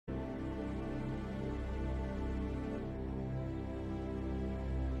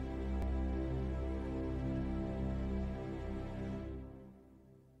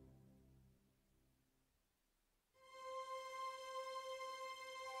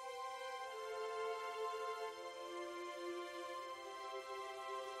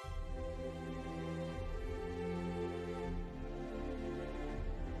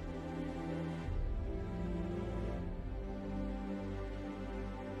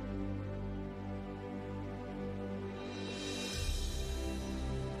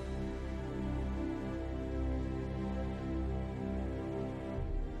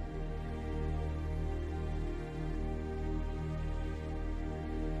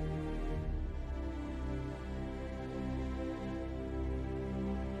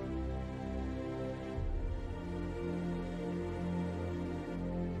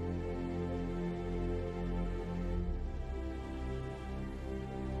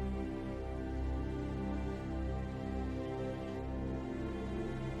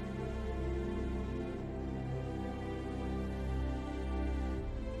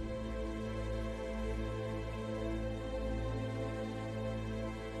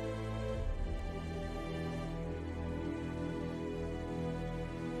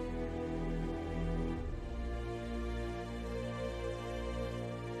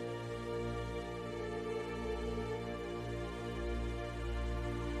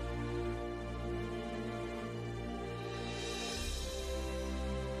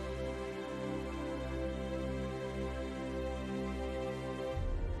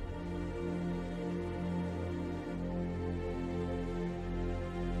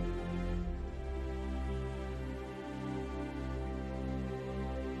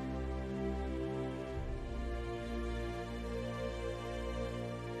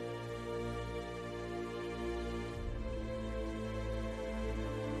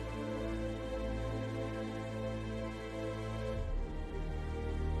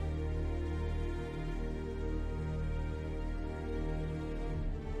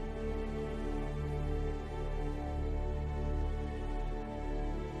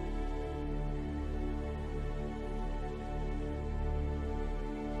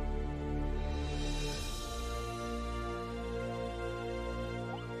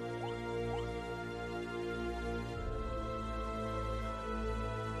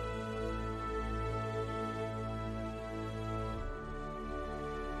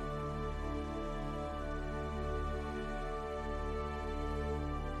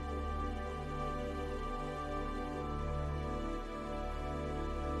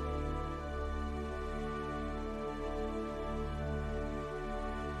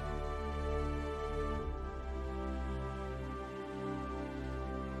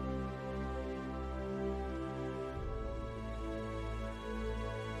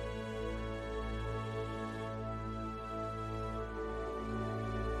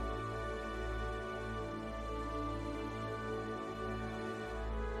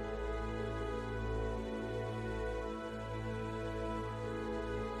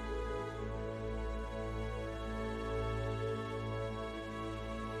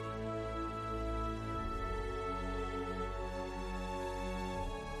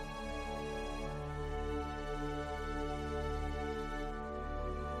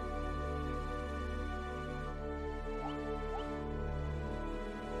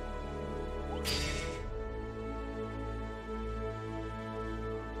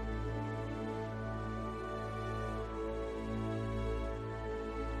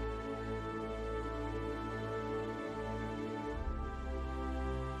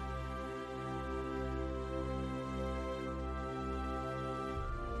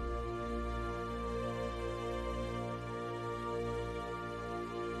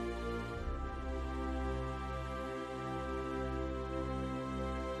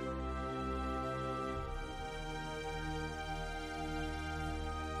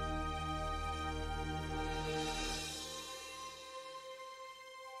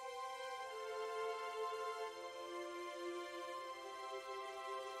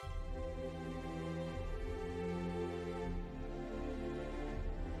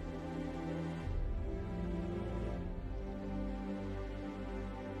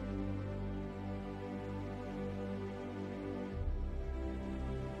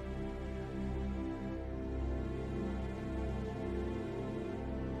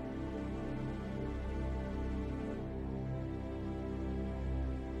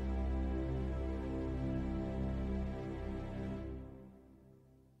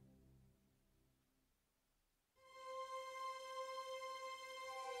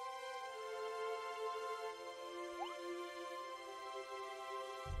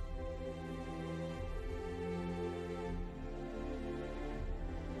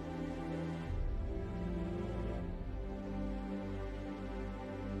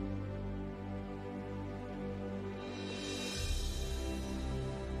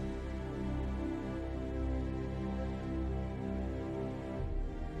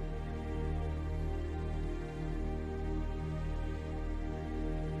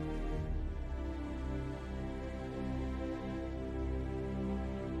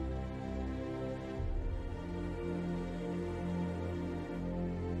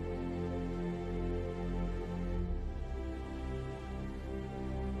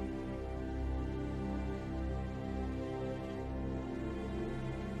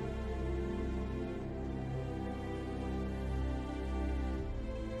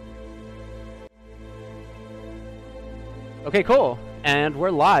Okay, cool. And we're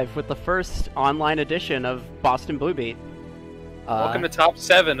live with the first online edition of Boston Blue Beat. Welcome to Top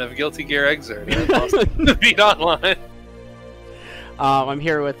 7 of Guilty Gear Xrd. Boston Blue Beat Online. I'm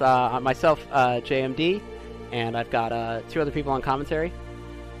here with myself, JMD, and I've got 2 other people on commentary.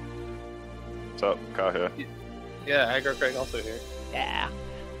 What's up? Kai here. Yeah, Aggro Craig also here. Yeah.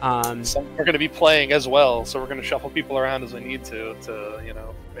 So we're going to be playing as well, so we're going to shuffle people around as we need to you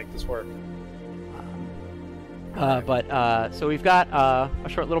know, make this work. So we've got a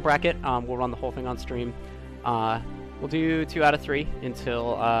short little bracket. We'll run the whole thing on stream. We'll do 2 out of 3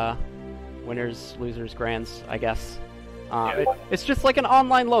 until winners, losers, grands, I guess. It's just like an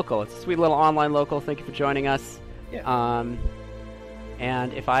online local. It's a sweet little online local. Thank you for joining us. Yeah.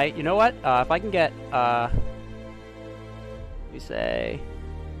 And if I, you know what? If I can get, we say,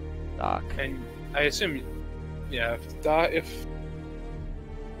 Doc. And I assume, yeah, if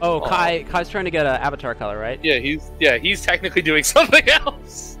Oh, Kai's trying to get an avatar color, right? Yeah, he's technically doing something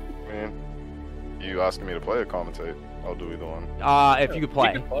else. Man, you asking me to play or commentate? I'll do either one. If you could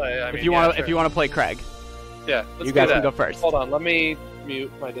play. You can play. I mean, if you want to play Craig. Yeah, let's you guys do that. can go first. Hold on, let me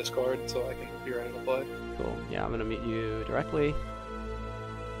mute my Discord so I can be ready to play. Cool. Yeah, I'm gonna mute you directly.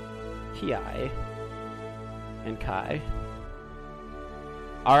 Ki and Kai.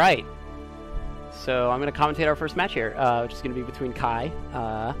 All right. So I'm going to commentate our first match here, which is going to be between Kai,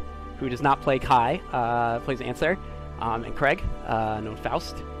 who does not play Kai, plays Answer, and Craig, known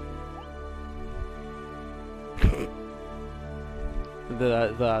Faust.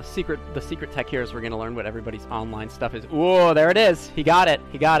 The secret tech here is we're going to learn what everybody's online stuff is. Whoa, there it is! He got it!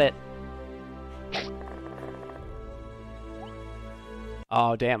 He got it!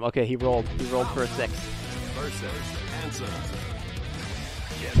 Oh damn! Okay, he rolled for a 6.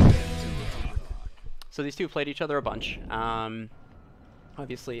 So these two played each other a bunch.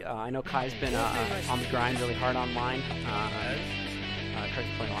 Obviously, I know Kai's been on the grind really hard online. Craig's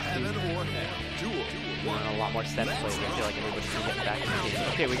playing a lot too. A lot more sets lately. I feel like everybody's been getting back in the game.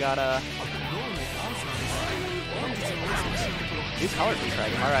 Okay, we got new color from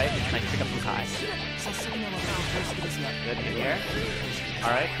Craig. All right, nice pick up from Kai. Good in the air.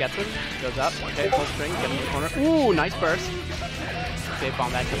 All right, gets him. Goes up. Okay, full string. Get him in the corner. Ooh, nice burst. Okay,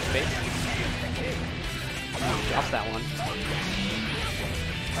 bomb that to the space. Drops that one.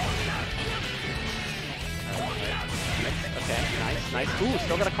 Okay, nice. Ooh,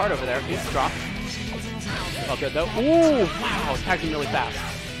 still got a card over there. He's dropped. Oh, good though. Ooh, wow, tagged him really fast.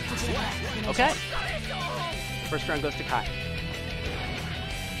 Okay. First round goes to Kai.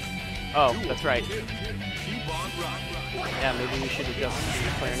 Oh, that's right. Yeah, maybe we should have just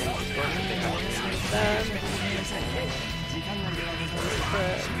player name Discord.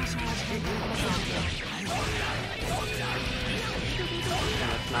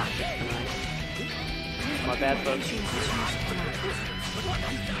 That's not 6 to 9. My bad, folks.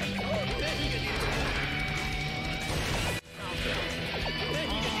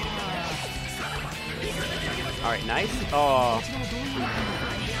 Alright, nice. Oh.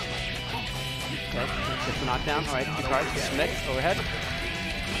 Okay, gets the knockdown. Alright, 2 cards. Mix, overhead.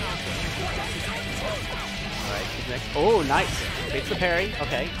 Alright, mix. Oh, nice. Baits the parry.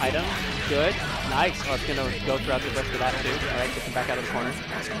 Okay, item. Good. Nice. Oh, it's gonna go throughout the rest of that too. Alright, gets him back out of the corner.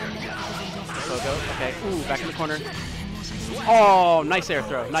 Go. Okay. Ooh, back in the corner. Oh, nice air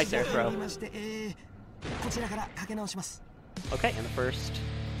throw. Nice air throw. Okay, and the first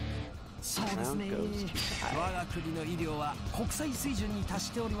round goes to Kai.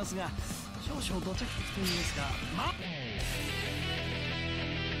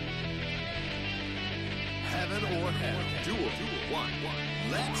 Heaven or hell. Duel. 1.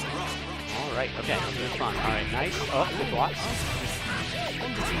 Let's rock. Alright, okay. This is fun. Alright, nice. Oh, good blocks.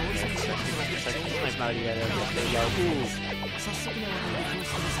 Nice melody there. There you go. Ooh.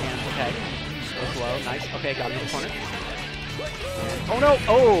 And, okay. Goes low. Nice. Okay, got him in the corner. Oh no!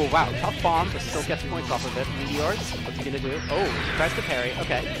 Oh, wow. Tough bomb, but still gets points off of it. Meteors. What's he gonna do? Oh, tries to parry.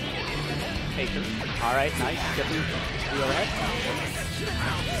 Okay. Patient. Alright, nice. Get him the overhead.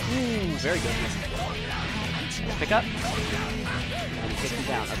 Ooh, very good. Pick up. And takes him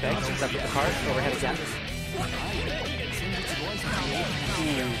down. Okay, comes up with the card. Overhead again.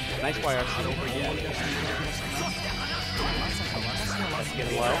 Ooh, nice YRC. Let's get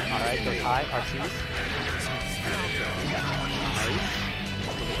low. Alright, goes high. RCs.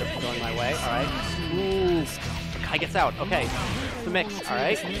 Nice. Going my way. Alright. Ooh. Kai gets out. Okay. It's the mix.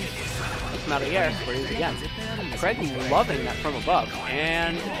 Alright. Takes him out of the air. Where he is again. Craig loving that from above.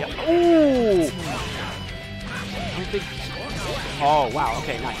 And. Yeah. Ooh! Oh, wow.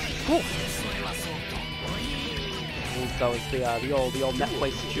 Okay, nice. Cool. So it's the old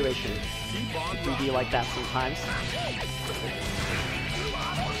netplay situation. It can be like that sometimes.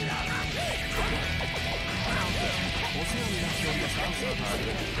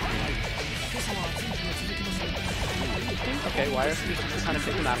 Okay, wire just kind of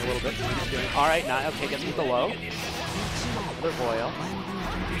taking that a little bit. Alright, now, okay, gets with the low. Another boil.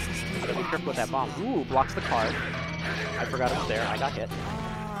 Gotta be careful with that bomb. Ooh, blocks the card. I forgot it was there. I got hit.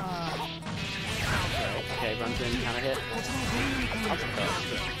 Okay, runs in, counter hit.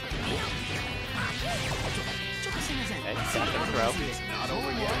 Okay, dash and throw.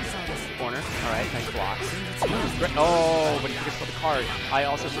 Corner. Alright, nice blocks. Oh, but he forgets about the card. I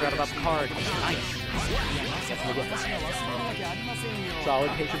also forgot about the card. Nice.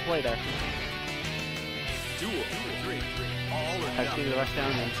 Solid patient play there. I've seen the rush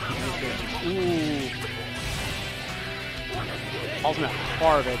down and ooh. Ultimate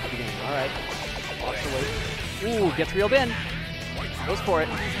hard at the beginning. Alright. Walks away. Ooh, gets reeled in. Goes for it.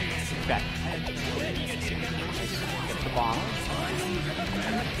 Okay. Gets the bomb.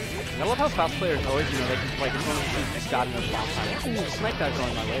 I love how fast players always do like it's one of the things he's got in those last time. Ooh, snipe guy's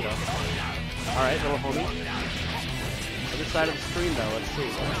going my way though. Alright, little homie. Other side of the screen though, let's see.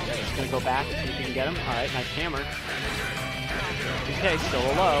 Just gonna go back, see if we can get him. Alright, nice hammer. Okay, still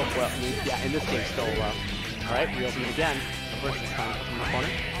a low. Well, yeah, in this game, still a low. Alright, reels him again. First this time from the corner.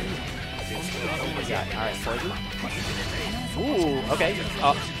 What we got? Alright, poison. Ooh, okay.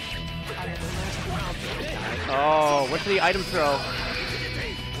 Oh, what's the item throw?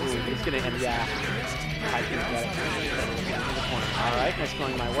 Ooh, he's gonna end, yeah. I think that alright, nice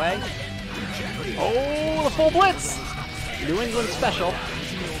going my way. Oh, the full blitz! New England special.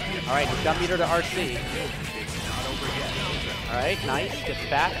 Alright, he's got meter to RC. Alright, nice, gets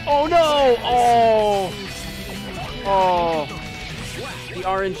back. Oh no! Oh! Oh! The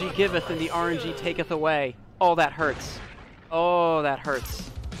RNG giveth and the RNG taketh away. Oh, that hurts. Oh, that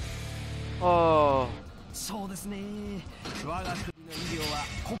hurts. Oh.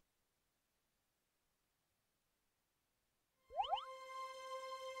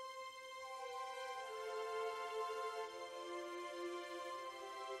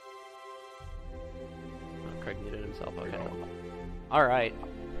 Craig muted himself, okay. Alright.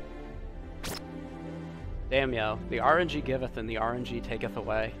 Damn, yo. The RNG giveth and the RNG taketh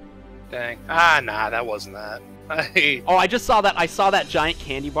away. Dang. Ah, nah, that wasn't that. Oh, I just saw that. I saw that giant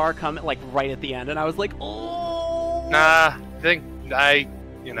candy bar come like right at the end, and I was like, oh. Nah,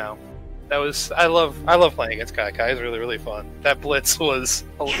 you know, that was. I love playing against Kai. Kai is really, really fun. That blitz was.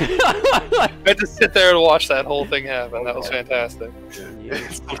 I had to sit there and watch that whole thing happen. That was fantastic.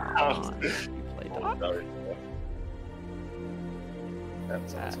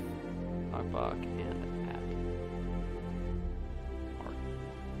 That's awesome. Fuck and at.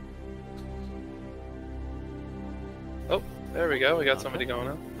 Oh, there we go. We got somebody going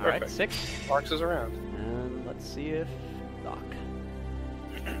on. Alright, 6. Marks is around. And let's see if Doc.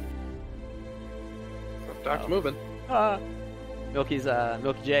 Doc's moving. Milky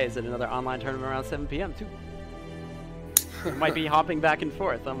J is at another online tournament around 7 p.m. too. Might be hopping back and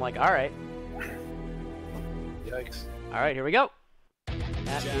forth. I'm like, alright. Yikes. Alright, here we go.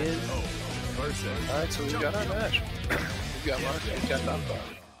 That is. Alright, so we've got our match. We've got Mark, we've got Doc.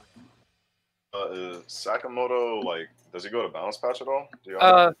 Is Sakamoto, like, does he go to balance patch at all?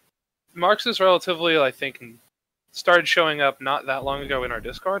 Marks is relatively, I think, started showing up not that long ago in our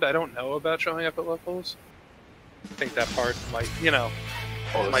Discord. I don't know about showing up at locals. I think that part might, you know,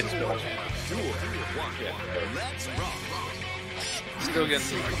 might still. Yeah. Still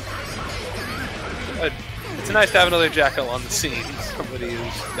getting. It's nice to have another Jackal on the scene. Somebody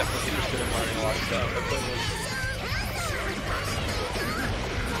who's definitely interested in learning a lot of stuff.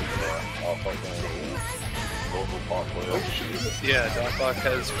 Yeah, Doc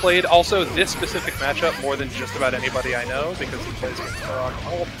has played also this specific matchup more than just about anybody I know because he plays against Farag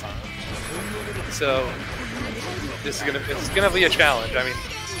all the time. So it's gonna be a challenge. I mean,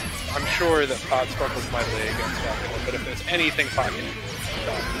 I'm sure that Pod struggles mightily against Doc, but if there's anything Pod can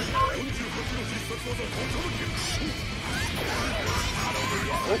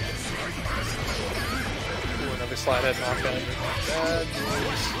another slide head knockdown.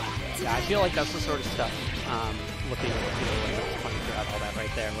 Yeah, I feel like that's the sort of stuff, looking at the video and pointing throughout all that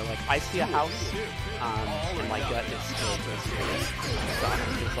right there, where like, I see a house, and my gut is still just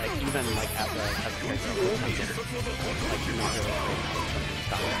it's like, even like as a character, like, you're not really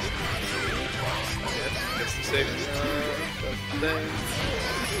stop it. Gets the saving thing.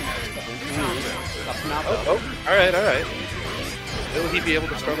 Alright. Will he be able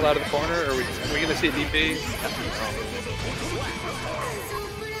to struggle out of the corner, or are we going to see a DP?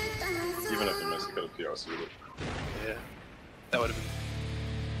 Even if he missed, he could have PRC'd it. Yeah, that would have been.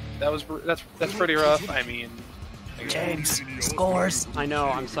 That's pretty rough. I mean, James scores. I know.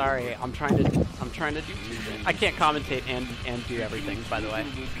 I'm sorry. I'm trying to do two things. I can't commentate and do everything. By the way,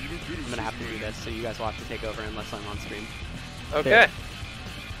 I'm gonna have to do this, so you guys will have to take over unless I'm on stream. okay. There.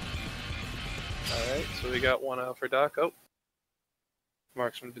 All right, so we got one out for Doc. Oh,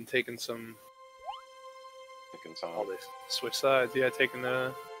 Mark's been taking some. All this switch sides. Yeah,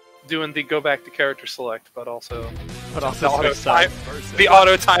 doing the go back to character select, but also the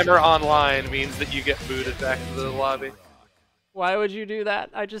auto timer online means that you get booted back to the lobby. Why would you do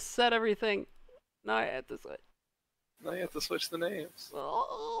that? I just said everything. Now I have to switch. Now you have to switch the names.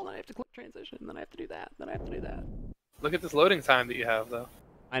 Oh, then I have to click transition. Then I have to do that. Then I have to do that. Look at this loading time that you have, though.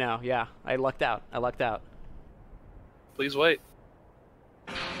 I know. Yeah, I lucked out. Please wait.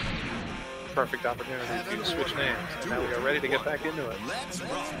 Perfect opportunity to switch names. And now we are ready to get back into it.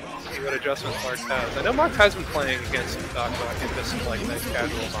 See what adjustments Mark has. I know Mark has been playing against Doc in just some like nice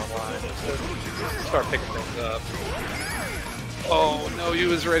casuals online. Just start picking things up. Oh no, he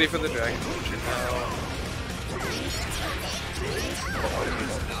was ready for the dragon.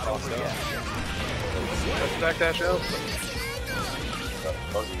 Also, backdash out.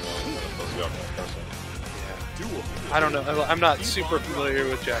 I don't know. I'm not super familiar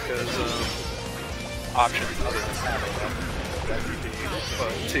with Jacka's options other than having that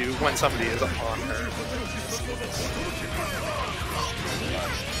but to when somebody is on her.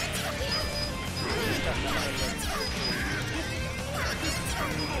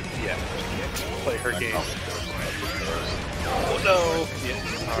 Yeah, play her game. Oh no! Yeah,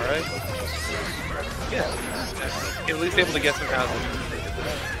 alright. Yeah, at least able to get some housing.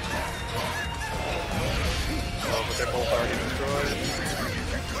 Oh, but they're both already destroyed.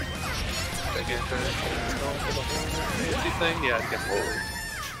 Gigantor going for the whole thing? Yeah, it gets forward.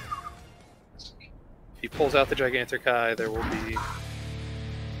 If he pulls out the Gigantor Kai, there will be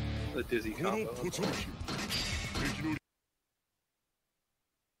the Dizzy combo.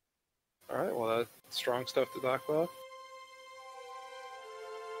 Alright, well that's strong stuff to Doc Bob.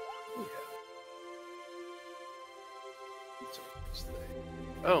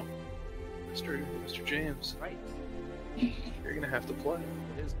 Oh, Mr. James. Right. You're gonna have to play.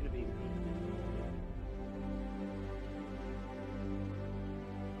 It is gonna be.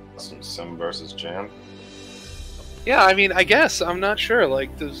 Some Sim versus Jam. Yeah, I mean, I guess I'm not sure.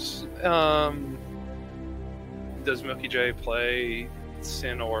 Like, does Milky J play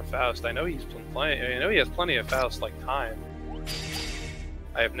Sin or Faust? I know he's been playing. I know he has plenty of Faust like time.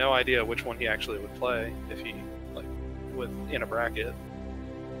 I have no idea which one he actually would play if he in a bracket.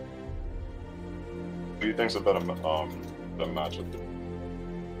 Who do you think's a better matchup?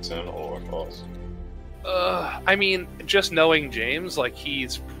 Sin or Faust? I mean, just knowing James, like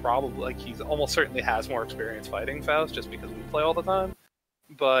he's almost certainly has more experience fighting Faust just because we play all the time.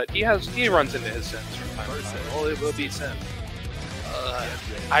 But he runs into his Sins from time to time. Well, it will be Sin.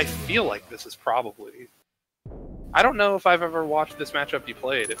 I feel like this is probably. I don't know if I've ever watched this matchup you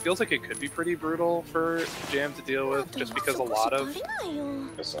played. It feels like it could be pretty brutal for Jam to deal with, just because a lot of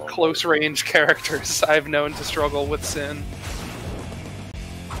close-range characters I've known to struggle with Sin.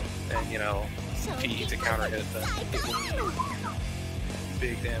 And, you know, if he eats a counter hit, then it will be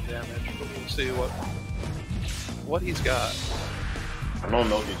big damn damage. But we'll see what he's got. I know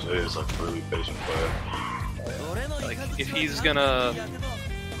Milky J is a really patient player. Like,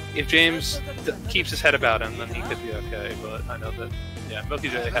 if James keeps his head about him, then he could be okay, but I know that, yeah, Milky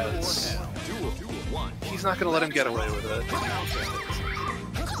J has... He's not going to let him get away with it.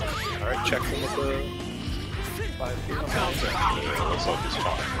 Alright, check him with the... 5 feet. Looks like he's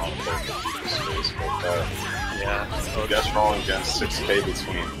trying to complicate people's space, but yeah. So gets wrong against 6k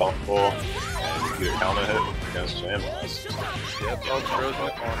between Bumpball and either counter hit against Jam. Yep, Bug throws in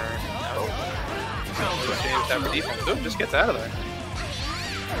the corner. James have a defense. Oop, just gets out of there.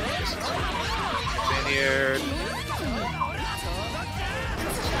 Spaniard.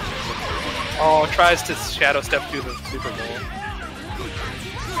 Oh, tries to shadow step through the Super Bowl.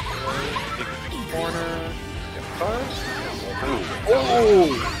 Corner. Get the cards.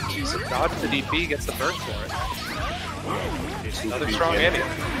 Oh! Jesus, dodge the DP, gets the burst for it. Another strong anti-air.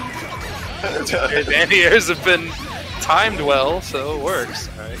 His anti-airs have been timed well, so it works.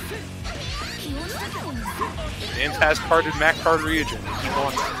 Alright. James has carded Mac card region.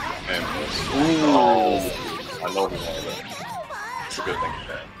 Ooh! I know he wanted it. It's a good thing for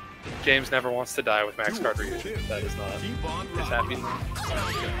that. James never wants to die with max card region. That is not his happy.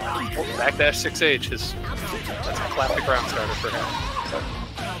 Backdash 6H is that's a classic round starter for him.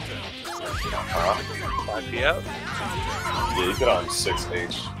 5P out. Yeah, you get on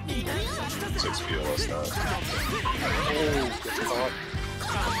 6H. 6P or less now. Oh, gets caught.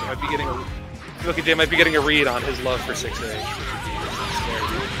 He might be getting a... Milky J might be getting a read on his love for 6H.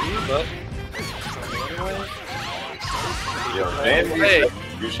 But... Yo, man, hey.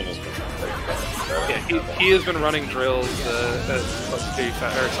 execution has been Yeah, he has been running drills that somebody put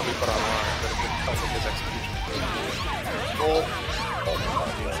online that have been helping his execution.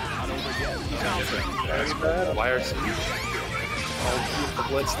 Very bad. YRC. Oh, the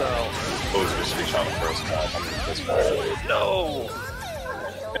blitz though. Those just reach on the first guy. I mean, this guy. No!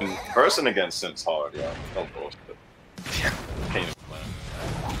 And person against Sin's hard, yeah. No bullshit.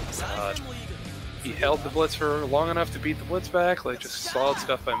 He held the blitz for long enough to beat the blitz back. Like, just solid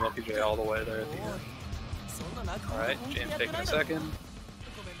stuff by Milky J all the way there at the end. Alright, James taking a second.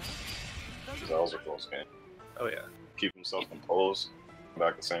 That was a close game. Oh yeah. Keep himself composed. Come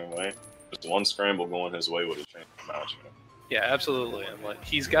back the same way. Just one scramble going his way would have changed the match. Yeah, absolutely. And like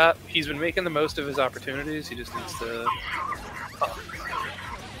he's been making the most of his opportunities. He just needs to.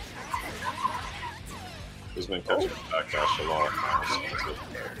 He's been catching backdash a lot.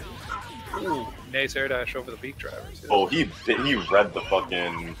 Ooh, nice air dash over the beak driver. Too. Oh, he read the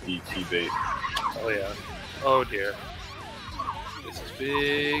fucking DT bait. Oh yeah. Oh dear. This is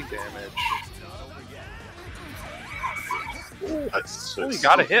big damage. Ooh. That's Oh, he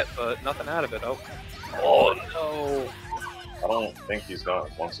got a hit, but nothing out of it. Oh. Oh no. I don't think he's got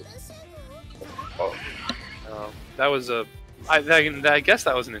it once. Oh. That was a. I guess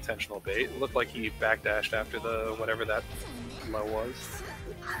that was an intentional bait. It looked like he backdashed after the whatever that low was.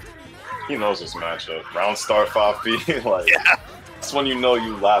 He knows this matchup. Round start 5P. Like, Yeah. that's when you know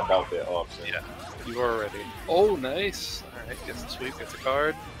you labbed out there option. Yeah. You are ready. Oh, nice. Alright, gets the sweep, gets a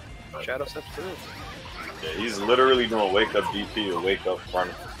card. Shadow steps through. Yeah, he's literally doing wake up DP or wake up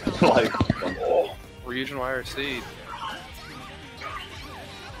running. Like, oh. Region YRC.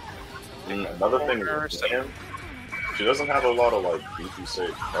 Another thing with him, she doesn't have a lot of like DP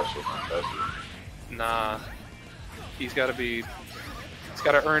safe pressure. Nah. He's gotta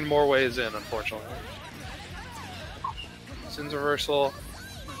earn more ways in, unfortunately. Sin's reversal.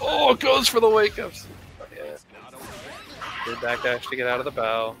 Oh, it goes for the wake ups. Yeah. Good backdash to get out of the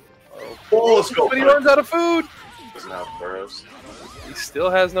bow. Oh, let's go. But he runs out of food! Doesn't have burst. He still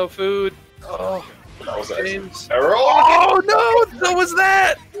has no food. Oh, That was James. error. Oh no! What was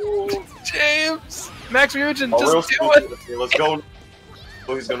that? James! Max Ryujin, just do it! Okay, let's go.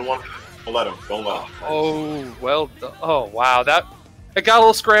 Oh, he's gonna want. Don't let him. Don't let him. Oh, well done. Oh, wow. That it got a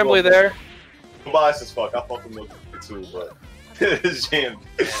little scrambly there. I'm biased as fuck. I fucking look at too, but it's James.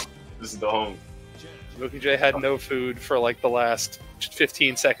 This is the home. Milky J had no food for like the last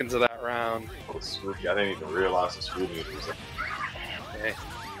 15 seconds of that round. Oh, Spooky. I didn't even realize the Spooky was there. Okay.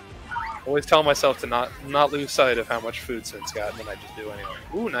 Always tell myself to not lose sight of how much food Sin's got, and then I just do anyway.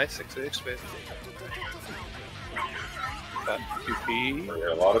 Ooh, nice 6-8 space. Got 2P.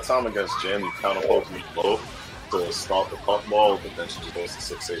 Yeah, a lot of time against Jen, you kind of hold me low to stop the puck ball, but then she just goes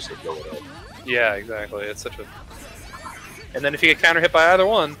to 6H to blow it up. Yeah, exactly. It's such a. And then if you get counter hit by either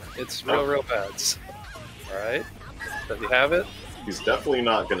one, it's real bad. Alright. Does he have it? He's definitely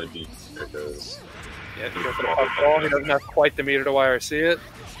not going to deep because Yeah, he goes for the puck ball. He doesn't have quite the meter to YRC it.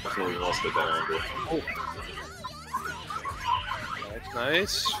 definitely wants to that angle. Oh.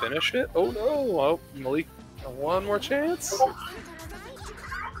 Nice. Finish it. Oh no. Oh, Malik. One more chance.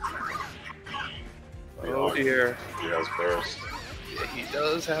 Oh dear. He has burst. Yeah, he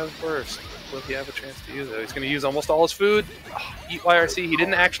does have burst. Will he have a chance to use it? He's going to use almost all his food. Oh, eat YRC. He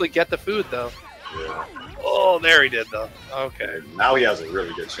didn't actually get the food though. Yeah. Oh, there he did though. Okay. Now he has a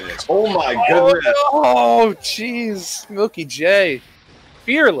really good chance. Oh my goodness. Oh, jeez. Milky J.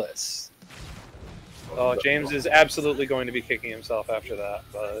 Fearless. Oh, James is absolutely going to be kicking himself after that,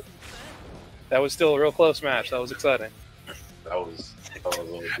 but that was still a real close match. That was exciting. That was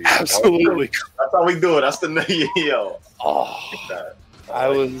Absolutely. That's how we do it. That's the yo. Oh, That. I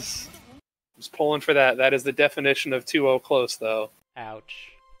was pulling for that. That is the definition of 2-0 close, though.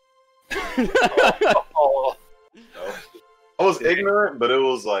 Ouch. Oh. I was ignorant, but it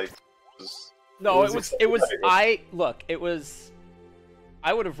was like. No, it was.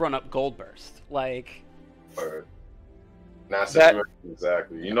 I would have run up Gold Burst. Like. Or,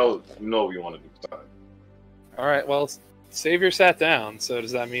 exactly. You know we want to do time. All right. Well, Savior sat down. So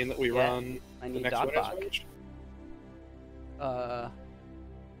does that mean that we run I the need next Dot winner's Bach. match?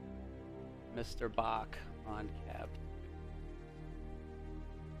 Mr. Bach on cap.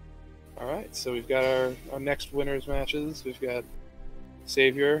 All right. So we've got our next winners matches. We've got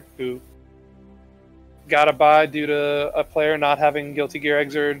Savior, who gotta buy due to a player not having Guilty Gear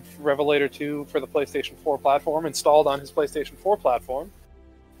Xrd Revelator 2 for the PlayStation 4 platform installed on his PlayStation 4 platform.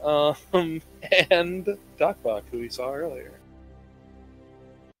 And Docbach, who we saw earlier.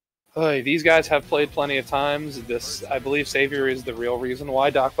 These guys have played plenty of times. This, I believe, Savior is the real reason why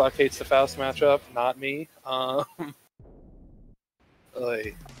Docbach hates the Faust matchup, not me.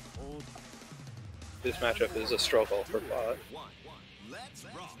 This matchup is a struggle for Bot.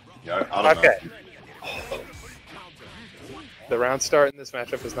 Yeah, I don't know. The round start in this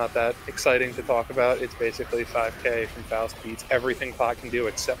matchup is not that exciting to talk about. It's basically 5k from Faust beats everything Pot can do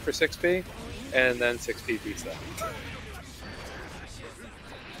except for 6p, and then 6p beats that.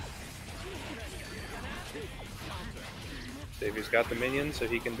 Savior's got the minion, so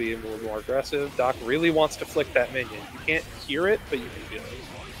he can be a little more aggressive. Doc really wants to flick that minion. You can't hear it, but you can feel it.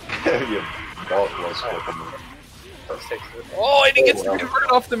 Yeah, Doc was flipping it. Oh, and he gets to convert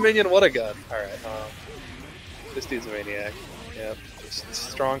off the minion. What a gun. Alright, this dude's a maniac. Yep, just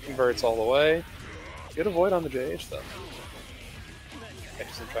strong converts all the way. Good avoid on the JH, though.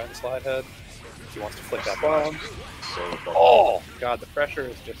 Catches him trying to slide head. He wants to flick that bomb. Oh, God, the pressure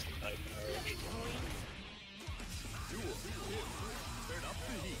is just a nightmare.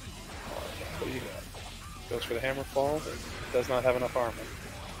 What do you got? Goes for the hammer fall, but does not have enough armor.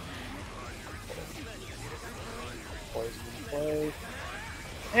 Poison in play.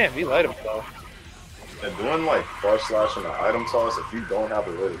 Damn, we light him though. And doing like flush slash and an item toss, if you don't have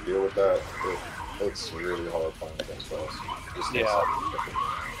a way to deal with that, it's really hard playing against Faust. Yeah.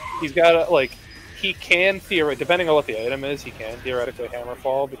 He's got a, like, he can theoretically, depending on what the item is, he can theoretically hammer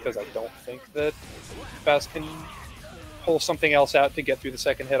fall, because I don't think that Faust can pull something else out to get through the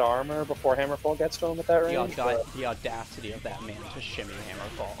second hit armor before Hammerfall gets to him at that range. The audacity of that man to shimmy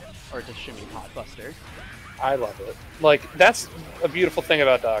Hammerfall, or to shimmy Potbuster. I love it. Like, that's a beautiful thing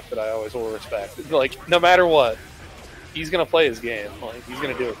about Doc that I always will respect. Like, no matter what, he's gonna play his game. Like, he's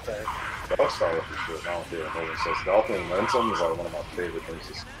gonna do his thing. Doc's style for sure. I don't care what it says. Stealth and momentum is like one of my favorite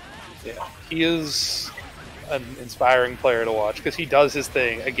things. Yeah, he is an inspiring player to watch because he does his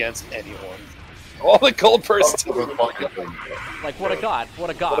thing against anyone. All the gold bursts. Like, what a god,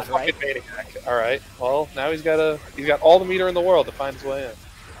 right? Maniac. All right. Well, now he's got all the meter in the world to find his way in.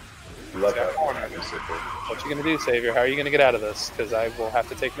 What you gonna do, Savior? How are you gonna get out of this? Because I will have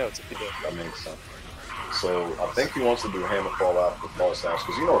to take notes if you do. That makes sense. So I think he wants to do hammer fall after fall slash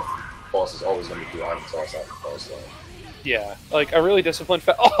because you know boss is always gonna do item toss after fall slash. Yeah, like a really disciplined.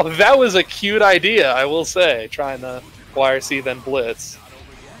 Oh, that was a cute idea, I will say. Trying the YRC then blitz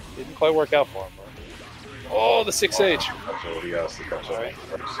didn't quite work out for him. Oh, the 6H. He has to catch up.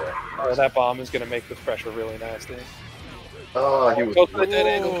 Oh, that bomb is going to make this pressure really nasty. Oh, he was. Go for the dead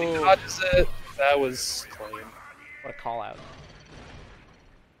angle. He dodges it. That was clean. What a call out.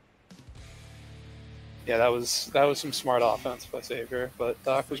 Yeah, that was some smart offense by Savior, but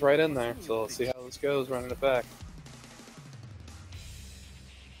Doc was right in there. So let's see how this goes, running it back.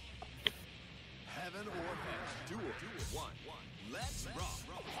 Heaven or hell, duel, one. Let's rock.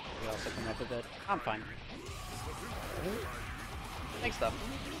 We also come up with it. I'm fine. Thanks, though.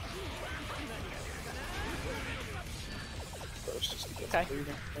 Okay.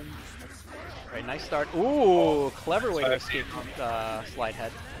 Alright, nice start. Ooh, clever way to escape slide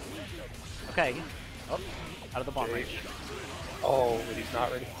head. Okay. Oh, out of the bomb range. Oh, but he's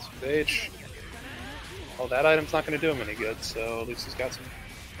not ready for stage. Oh, that item's not going to do him any good, so at least he's got some...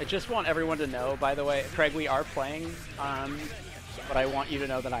 I just want everyone to know, by the way, Craig, we are playing, but I want you to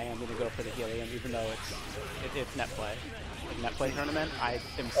know that I am going to go for the helium, even though it's netplay. Like netplay tournament, I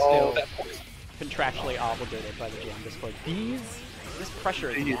am still contractually obligated by the GM Discord. This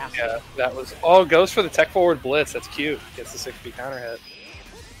pressure is massive. Yeah, that was... Oh, goes for the tech forward blitz. That's cute. Gets the 6B counter hit.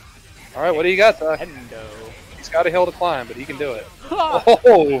 Alright, what do you got, Doc? Hendo. He's got a hill to climb, but he can do it.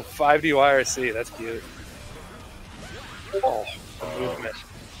 Oh, 5D YRC. That's cute. Oh, the movement.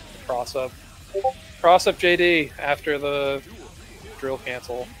 Cross up. Cross up JD after the drill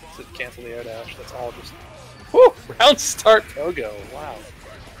cancel to cancel the air dash. That's all just... Whew! Round start Pogo. Wow.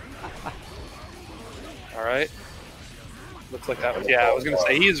 Alright. Looks like that was... Yeah, I was going to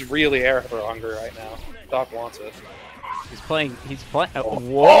say, he's really air hungry right now. Doc wants it. He's playing...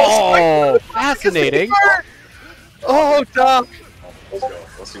 Whoa! Fascinating! Oh, Doc! Let's go.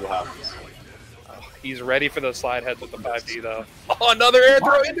 Let's see what happens. He's ready for those slide heads with the 5D, though. Oh, another air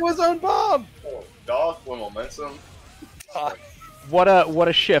throw into his own bomb! Oh, Doc with momentum. Doc. What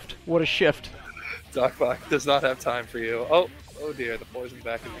a shift. What a shift. Doc does not have time for you. Oh dear, the poison's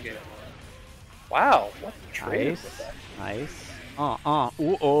back in the game. Wow, what a trade with that. Nice.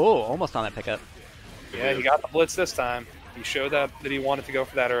 Ooh, almost on that pickup. Yeah, he got the blitz this time. He showed that he wanted to go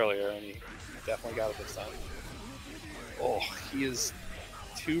for that earlier, and he Definitely got it this time. Oh, he is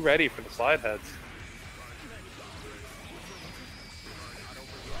too ready for the slide heads.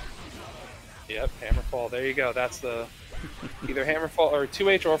 Yep, hammerfall. There you go. That's the either hammerfall or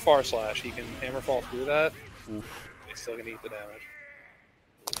 2H or far slash. He can hammerfall through that. Oof. He's still gonna eat the damage.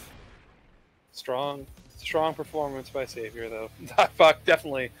 Strong performance by Savior though. Fuck,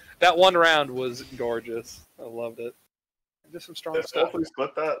 definitely. That one round was gorgeous. I loved it. Just some strong stuff. Please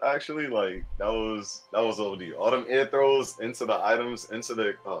clip that. Actually, like that was OD. All them air throws into the items, into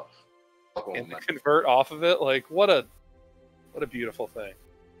the and the convert off of it. Like what a beautiful thing.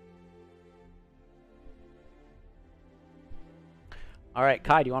 All right,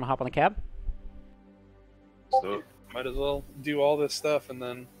 Kai, do you want to hop on the cab? So, might as well do all this stuff and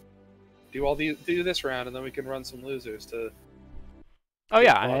then do this round, and then we can run some losers to. Oh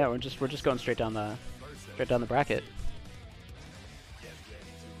yeah, we're just going straight down the bracket.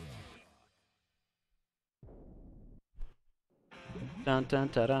 Dun dun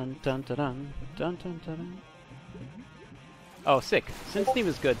dun dun dun dun dun dun dun dun. Oh, sick! Sin's theme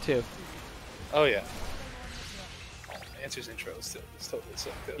is good too. Oh yeah. Answer's intro is totally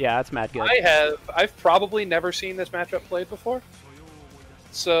so good. Yeah, it's mad good. I've probably never seen this matchup played before,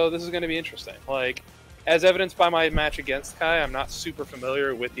 so this is going to be interesting. Like, as evidenced by my match against Kai, I'm not super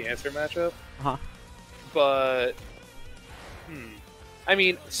familiar with the Answer matchup. But, I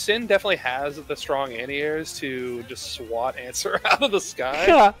mean, Sin definitely has the strong anti-airs to just swat Answer out of the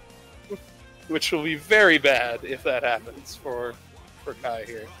sky, which will be very bad if that happens for Kai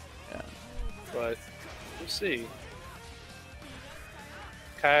here. Yeah. But we'll see.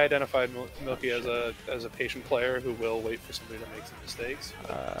 Kai identified Milky as a patient player who will wait for somebody to make some mistakes.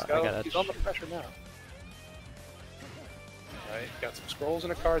 He's on the pressure now. Alright, got some scrolls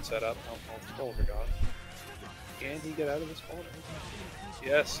and a card set up. Oh, the scrolls are gone. Can he get out of this corner?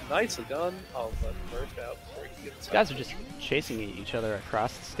 Yes, nicely done. I'll let him burst out before he gets. These guys are just chasing each other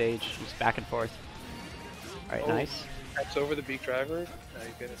across the stage, just back and forth. Alright, nice. Taps over the beak driver. Now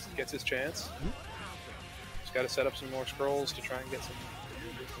he gets his chance. Just got to set up some more scrolls to try and get some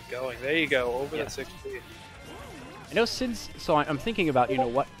going. There you go, over the 6 feet. I know Sin's, so I'm thinking about, you know,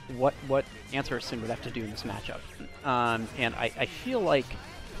 what answer Sin would have to do in this matchup. And I feel like...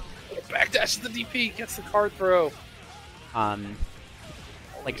 Backdash to the DP, gets the card throw.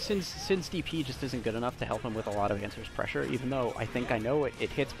 Like, Sin's DP just isn't good enough to help him with a lot of Answer's pressure, even though I think I know it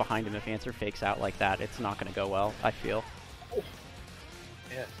hits behind him. If Answer fakes out like that, it's not going to go well, I feel.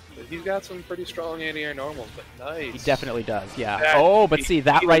 Yeah, but he's got some pretty strong anti-air normals, but nice. He definitely does, yeah. That, but see,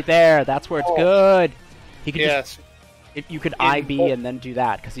 that right there, that's where it's good. He could just... You could IB and then do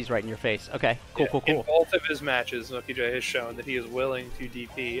that, because he's right in your face. Okay, cool. In both of his matches, Milky J has shown that he is willing to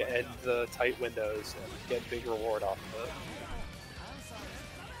DP and the tight windows and get big reward off of it.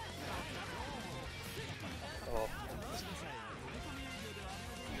 Oh.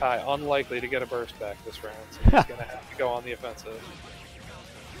 Kai, unlikely to get a burst back this round, so he's going to have to go on the offensive.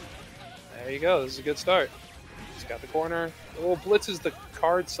 There you go, this is a good start. He's got the corner. Oh, Blitz is the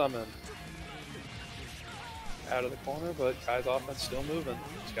card summon. Out of the corner, but Kai's offense still moving.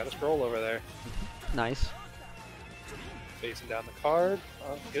 He's got a scroll over there. Nice. Facing down the card.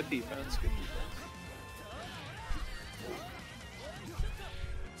 Oh, good defense,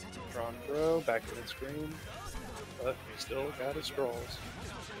 Drawn throw, back to the screen. But he still got his scrolls.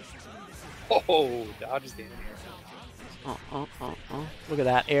 Oh, dodges the air. Look at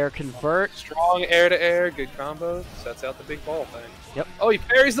that, air convert. Strong air-to-air, good combo. Sets out the big ball thing. Yep. Oh, he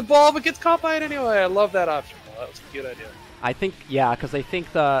parries the ball, but gets caught by it anyway. I love that option. That was a good idea. I think, yeah, because I think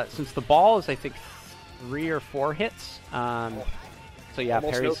since the ball is, I think, 3 or 4 hits. So yeah,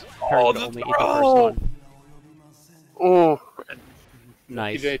 Parry's would only eat the first one. Oh,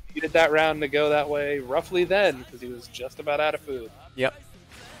 nice. He needed that round to go that way roughly then, because he was just about out of food. Yep.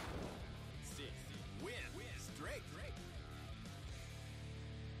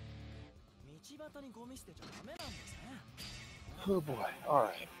 Oh boy,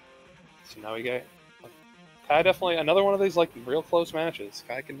 alright. So now we get Kai, definitely another one of these like real close matches.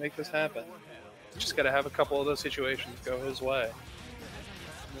 Kai can make this happen. Just gotta have a couple of those situations go his way.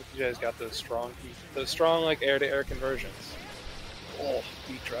 You guys got those strong like air-to-air conversions. Oh,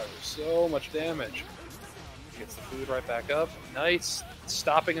 beat driver, so much damage. Gets the food right back up. Nice,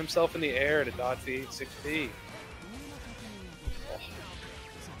 stopping himself in the air to dodge the 6P. Oh.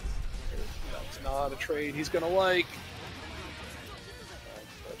 That's not a trade he's gonna like.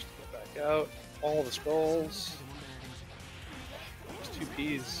 First, get back out. All the scrolls. There's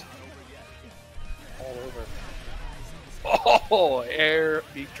 2 Ps all over. Oh, air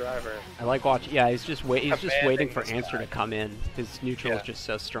beak driver. I like watching. Yeah, he's just waiting Commanding for this Answer guy. to come in. His neutral is Yeah. just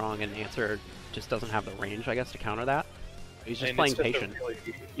so strong, and Answer just doesn't have the range, I guess, to counter that. He's just And playing it's just a patient. really-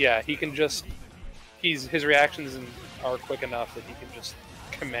 yeah, he can just. His reactions are quick enough that he can just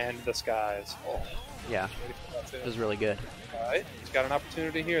command the skies. Oh, Yeah, ready for that it too. was really good. Alright, he's got an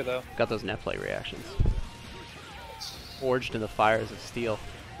opportunity here though. Got those netplay reactions. Forged in the fires of steel.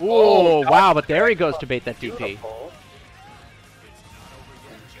 Oh, Whoa, wow, but there he goes to bait that 2P. Beautiful.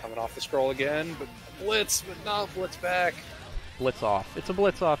 Coming off the scroll again, but blitz, but not blitz back. Blitz off. It's a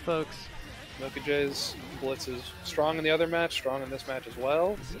blitz off, folks. Milkaj's blitz is strong in the other match, strong in this match as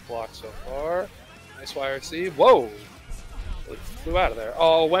well. Good block so far. Nice YRC. Whoa! It flew out of there.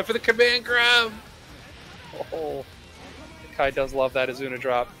 Oh, went for the command grab! Oh, Kai does love that Azuna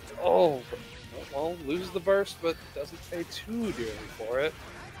drop. Oh, well, loses the burst, but doesn't pay too dearly for it.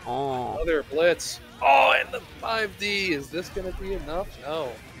 Oh, Another blitz. Oh, and the 5D. Is this going to be enough?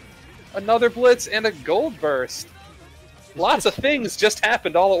 No. Another blitz and a gold burst. Lots of things just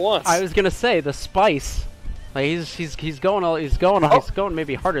happened all at once. I was gonna say the spice. Like he's going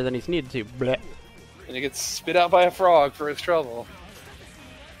maybe harder than he's needed to. Blech. And he gets spit out by a frog for his trouble.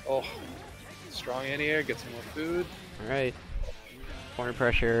 Oh, strong anti-air, gets some more food. All right. Corner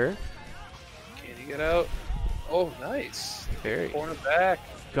pressure. Can he get out? Oh, nice. Very. Corner back.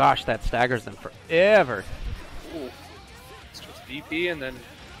 Gosh, that staggers them forever. Ooh. It's just DP and then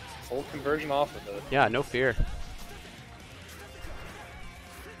full conversion off of it. Yeah, no fear.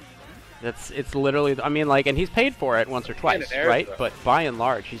 It's literally, I mean, like, and he's paid for it once or twice, an air right? throw. But by and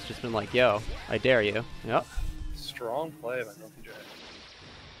large, he's just been like, yo, I dare you. Yep. Strong play by Milky J.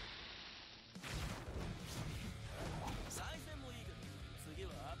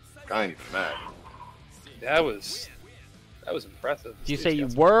 I ain't even mad. That was impressive. Do you say you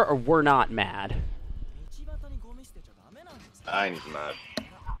were or were not mad? I ain't even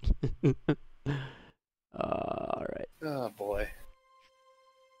mad. Alright. Oh boy.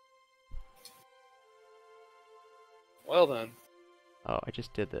 Well then. Oh, I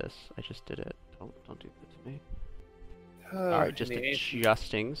just did this. I just did it. Don't do that to me. In Alright, just the ancient,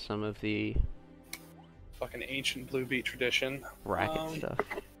 adjusting some of the fucking ancient Blue Beat tradition. racket stuff.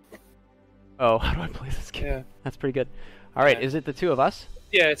 Oh, how do I play this game? Yeah. That's pretty good. Alright, Yeah. is it the two of us?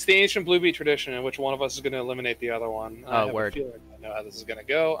 Yeah, it's the ancient Blue Beat tradition in which one of us is going to eliminate the other one. I have a word. feeling I know how this is going to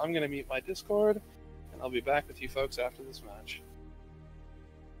go. I'm going to mute my Discord, and I'll be back with you folks after this match.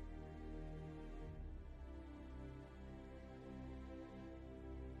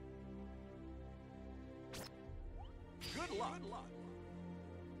 Good luck.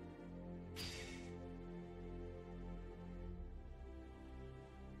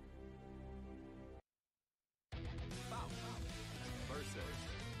 Versus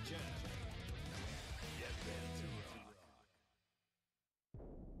Jen. Get ready to rock.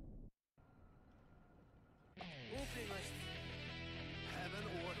 オペが必要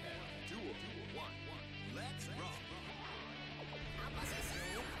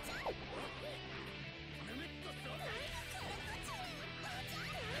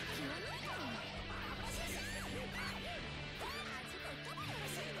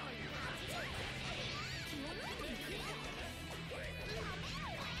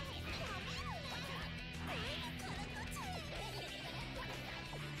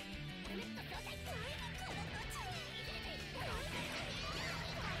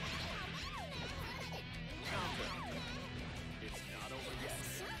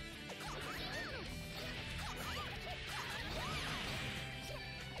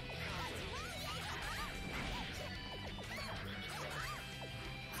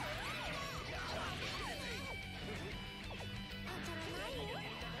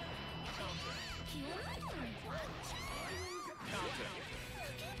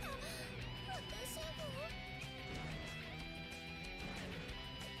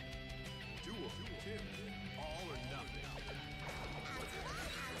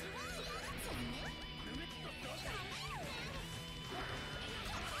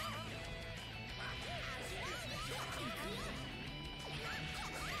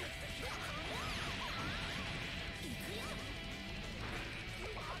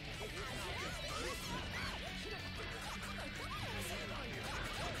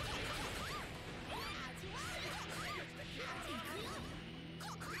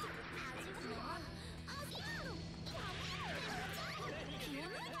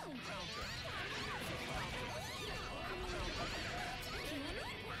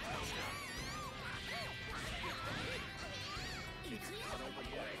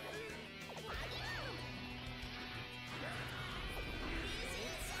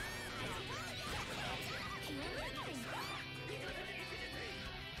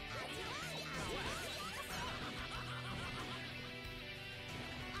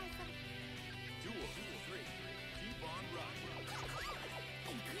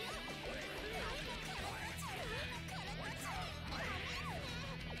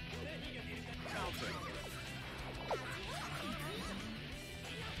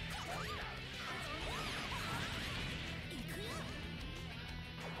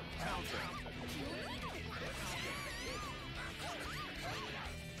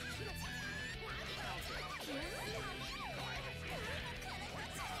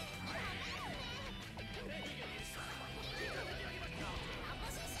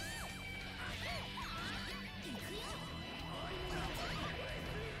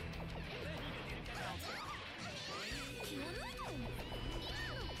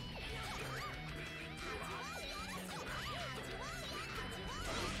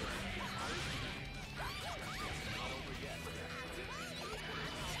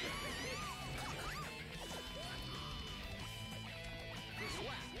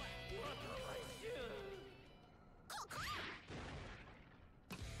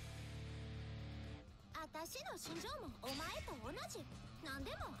私の心情もお前と同じ。何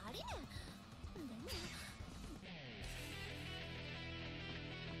でもありね。でも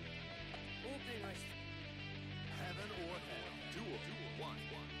オープンアイス Heaven or Hell Duel 1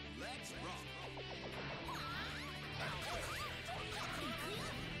 Let's rock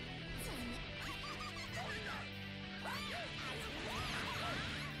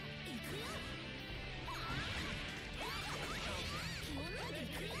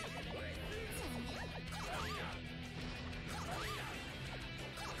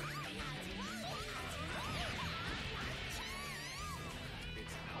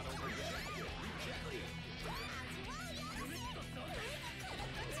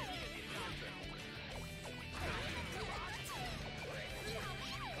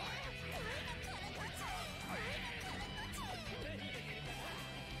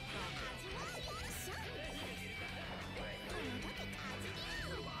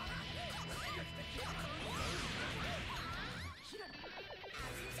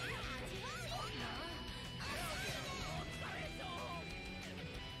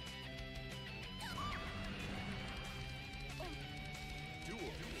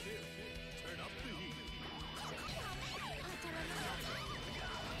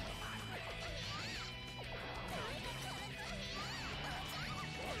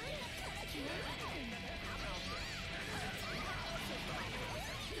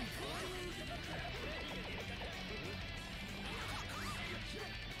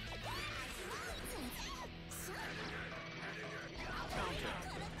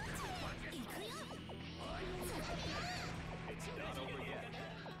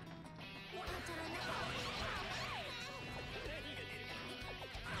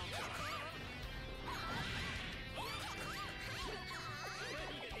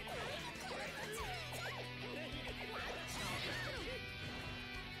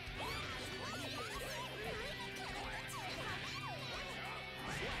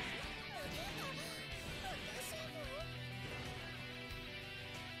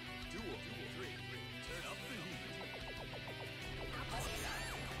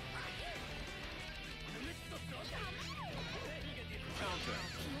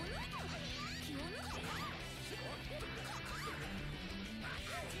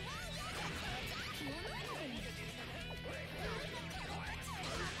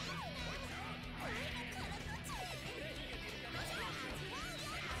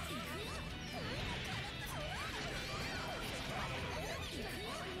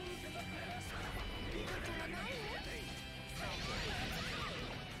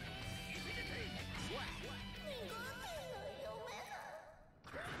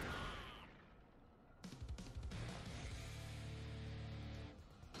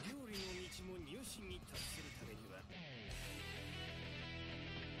も入信に達するためには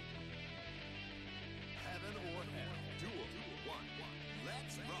Heaven or Hell Duel 1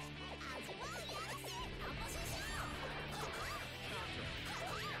 Let's rock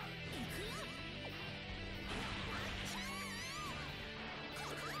行くよ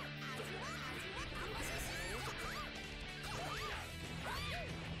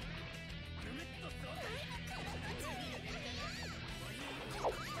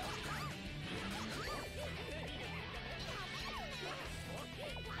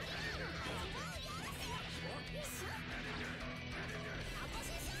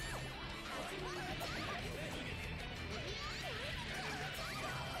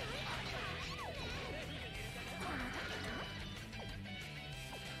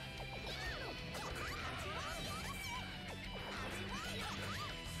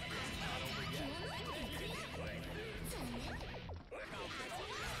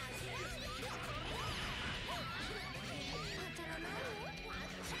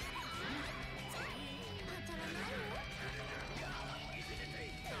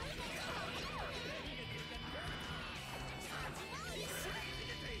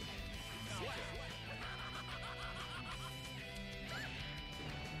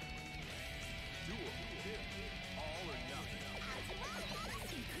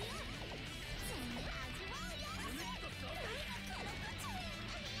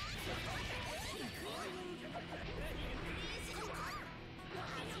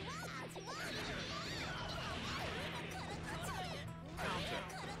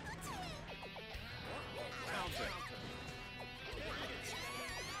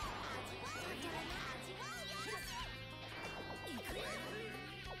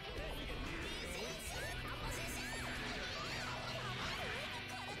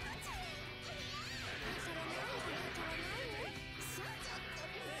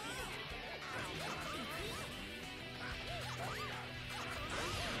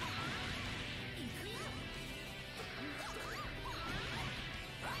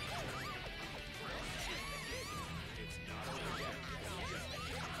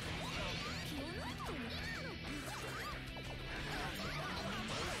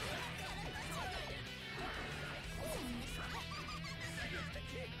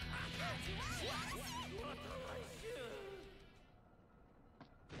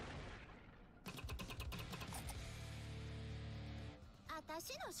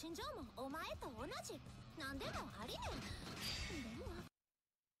心情もお前と同じ何でもありねでも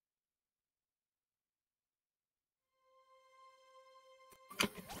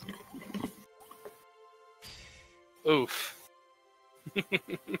Oof. Oh,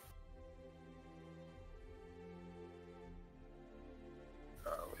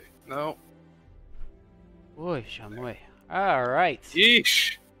 wait. No. Boy, Shamoy. All right.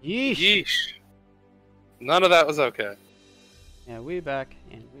 Yeesh. Yeesh. Yeesh. None of that was okay. Yeah, we back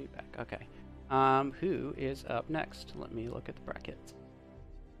and we back. Okay. Who is up next? Let me look at the bracket.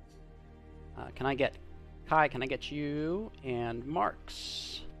 Can I get Kai? Can I get you and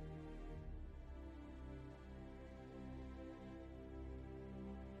Marks?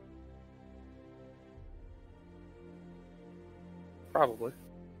 Probably.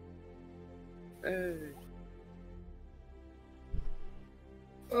 Hey.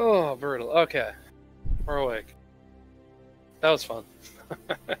 Oh, brutal. Okay. We're awake. That was fun.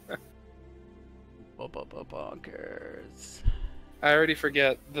 Bonkers. I already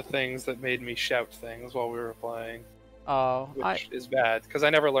forget the things that made me shout things while we were playing. Oh, Which is bad, because I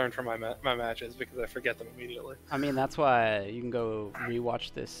never learn from my matches, because I forget them immediately. I mean, that's why you can go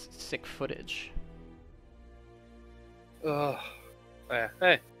rewatch this sick footage. Ugh. Yeah.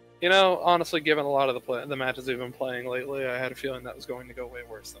 Hey, you know, honestly, given a lot of the matches we've been playing lately, I had a feeling that was going to go way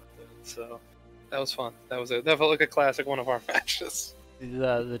worse than it did. So that was fun. That felt like a classic one of our matches.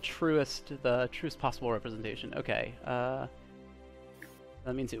 The truest possible representation. Okay. That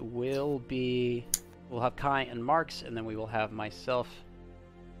means it will be. We'll have Kai and Marks, and then we will have myself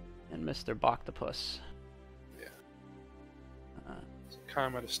and Mr. Boctopus. Yeah. Kai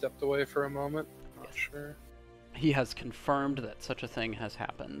might have stepped away for a moment. Not sure. He has confirmed that such a thing has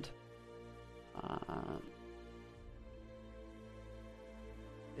happened.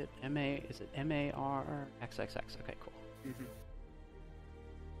 Is it MARXXX? Okay, cool. Mm-hmm.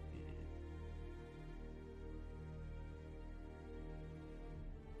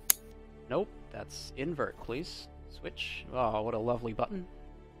 Nope, that's invert, please. Switch. Oh, what a lovely button.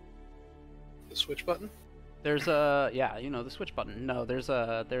 The switch button? There's a the switch button. No, there's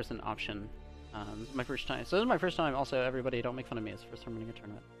an option. This is my first time. So this is my first time. Also, everybody, don't make fun of me. It's the first time running a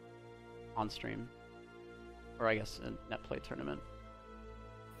tournament on stream, or I guess a netplay tournament.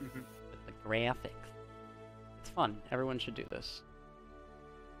 Mm-hmm. With the graphics, it's fun. Everyone should do this.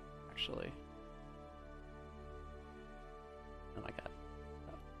 Actually. Oh my god.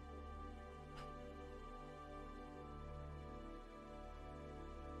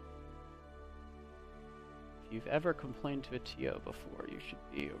 If you've ever complained to a TO before, you should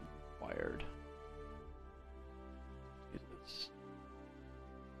be required to do this.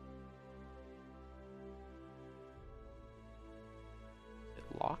 Is it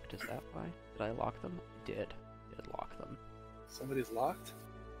locked? Is that why? Did I lock them? I did lock them. Somebody's locked?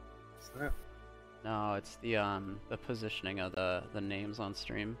 Snap. No, it's the positioning of the names on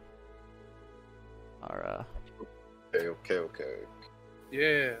stream are Okay.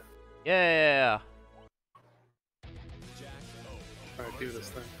 Yeah. yeah. Alright, do this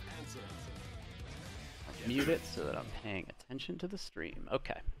thing. Mute it so that I'm paying attention to the stream.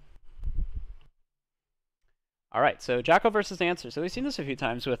 Okay. Alright, so Jacko versus Answer. So we've seen this a few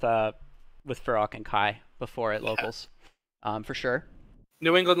times with Farok and Kai before at Locals. For sure.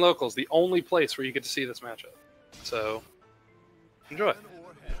 New England Locals, the only place where you get to see this matchup. So, enjoy.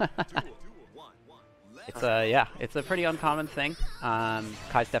 It's a pretty uncommon thing.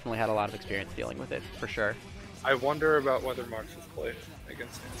 Kai's definitely had a lot of experience dealing with it, for sure. I wonder about whether Marks has played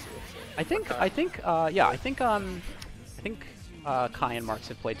against Answer. I think Kai and Marks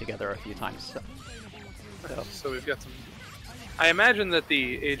have played together a few times. So we've got some. I imagine that the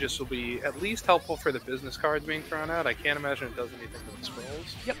Aegis will be at least helpful for the business cards being thrown out. I can't imagine it does anything to the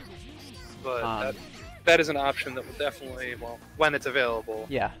scrolls. Yep. But that is an option that will definitely, well, when it's available,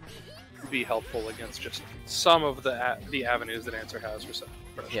 be helpful against just some of the avenues that Answer has for some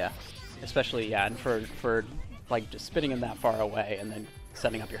pressure. Yeah, especially and for like just spinning them that far away and then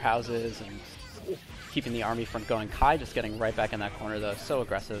setting up your houses and keeping the army front going. Kai just getting right back in that corner though, so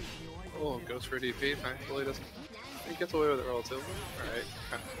aggressive. Oh, goes for a DP. Thankfully doesn't. He gets away with it relatively.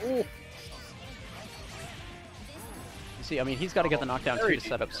 Alright. You see, I mean, he's got to get the knockdown too to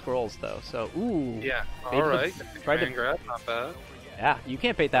set up scrolls though. So ooh. Yeah. Alright. Try to grab. Not bad. Yeah, you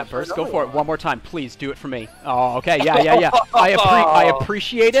can't bait that burst. Go for it one more time, please. Do it for me. Oh, okay. Yeah. I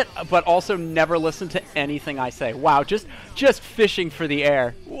appreciate it, but also never listen to anything I say. Wow, just fishing for the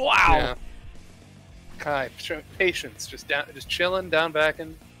air. Wow. Yeah. Kai, patience. Just chilling, down back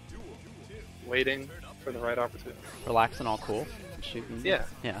and waiting for the right opportunity. Relaxing, all cool. Shooting. Yeah.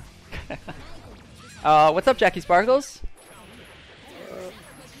 Yeah. What's up, Jackie Sparkles?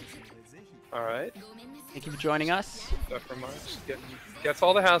 All right. Thank you for joining us. Stuff for Marks. Gets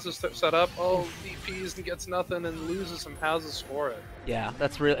all the houses set up. Oh, DPs and gets nothing and loses some houses for it. Yeah,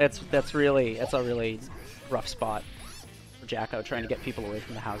 that's a really rough spot for Jacko trying to get people away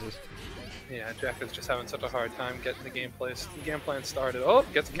from the houses. Yeah, Jacko's just having such a hard time getting the game plan started. Oh,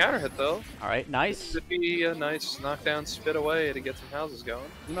 gets a counter hit though. All right, nice. Could be a nice knockdown spit away to get some houses going.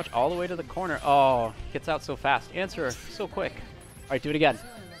 Pretty much all the way to the corner. Oh, gets out so fast. Answer so quick. All right, do it again.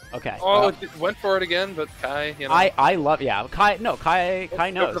 Okay. Oh, it went for it again, but Kai, you know. I love, yeah. Kai knows.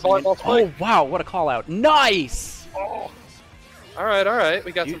 volleyball spike. Oh wow, what a call out! Nice. Oh. All right.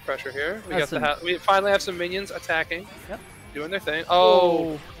 We got some pressure here. We finally have some minions attacking. Yep. Doing their thing.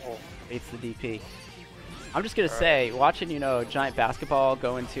 Oh. Hates the DP. I'm just gonna say, watching giant basketball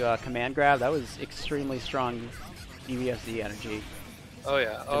go into a command grab, that was extremely strong EVFZ energy. Oh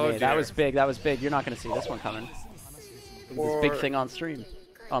yeah. Oh dear. That was big. That was big. You're not gonna see this one coming. This big thing on screen.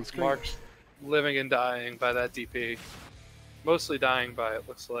 Mark's living and dying by that DP. Mostly dying by it,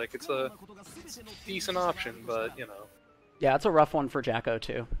 looks like. It's a decent option, but, Yeah, it's a rough one for Jacko,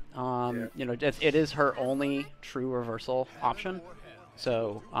 too. It is her only true reversal option.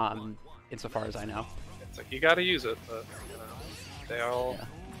 So, insofar as I know. It's like, you gotta use it, but, they all... Yeah.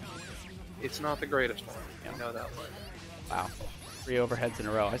 It's not the greatest one. You know that one. Wow. 3 overheads in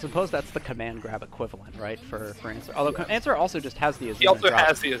a row. I suppose that's the command grab equivalent, right, for Answer. Although Answer also just has the Azuna He also drop.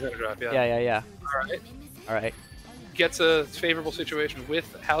 has the Azuna drop, yeah. Yeah. All right. Gets a favorable situation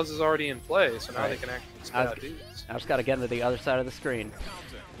with houses already in play, so now they can actually spit out dudes. I just got to get into the other side of the screen.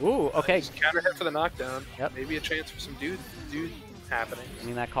 Ooh, okay. Just counter hit for the knockdown. Yep. Maybe a chance for some dude happening. I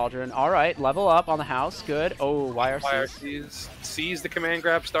mean, that Cauldron. All right, level up on the house. Good. Oh, YRCs. Sees the command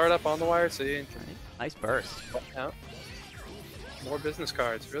grab start up on the YRC. Nice burst. Yeah. More business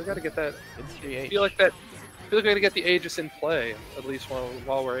cards. Really got to get that. I feel like we got to get the Aegis in play at least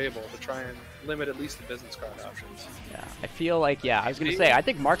while we're able to try and limit at least the business card options. Yeah, I feel like I was gonna say I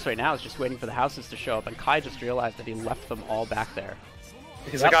think Marks right now is just waiting for the houses to show up, and Kai just realized that he left them all back there.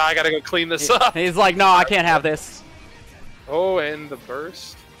 He's like, oh, I gotta go clean this up. He's like, no, I can't have this. Oh, and the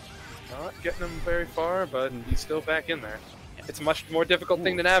burst. Not getting him very far, but he's still back in there. It's a much more difficult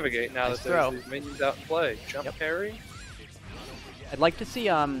thing to navigate now that there's these minions out in play. Jump parry. I'd like to see.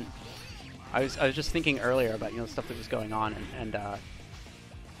 I was just thinking earlier about stuff that was going on, and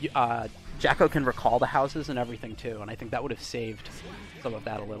Jacko can recall the houses and everything too, and I think that would have saved some of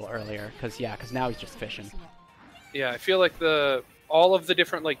that a little earlier. Because now he's just fishing. Yeah, I feel like all of the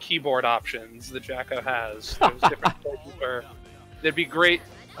different keyboard options that Jacko has. There's different places where they'd be great.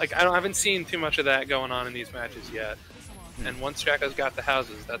 Like I haven't seen too much of that going on in these matches yet. And once Jacko's got the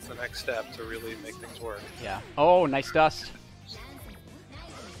houses, that's the next step to really make things work. Yeah. Oh, nice dust.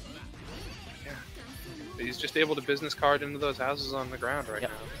 He's just able to business card into those houses on the ground right now.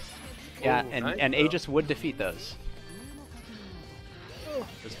 Yeah, Ooh, and nice, Aegis would defeat those.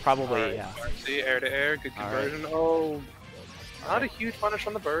 It's probably See, air to air, good conversion. Oh, not a huge punish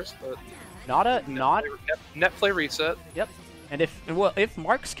on the burst, but net play reset. Yep. And if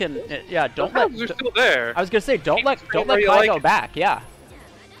Marks can, don't let. They're still there. I was gonna say don't let Kai go back. Yeah.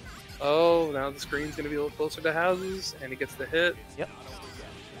 Oh, now the screen's gonna be a little closer to houses, and he gets the hit. Yep.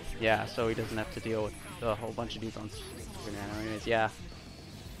 Yeah, so he doesn't have to deal with a whole bunch of dudes on screen. Anyways, yeah.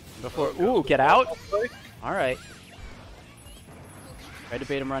 Ooh, get out! Alright. Try to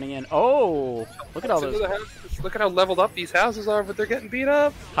bait him running in. Oh! Look at all those. Look at how leveled up these houses are, but they're getting beat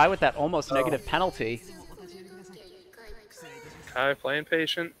up. Kai with that almost negative penalty. Kai playing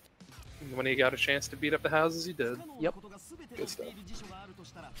patient. When he got a chance to beat up the houses, he did. Yep. Good stuff.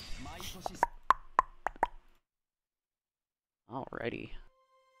 Alrighty.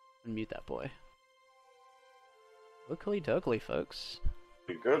 Unmute that boy. Oakley dokley, folks.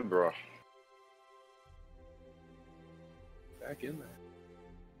 Be good, bro. Back in there.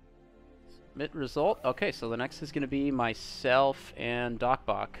 Submit result. Okay, so the next is going to be myself and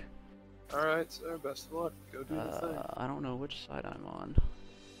Docbach. Alright, sir. Best of luck. Go do the thing. I don't know which side I'm on.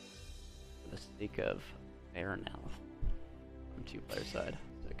 For the sake of fair analysis. I'm two-player side.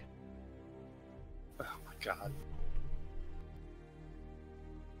 Sick. Oh my god.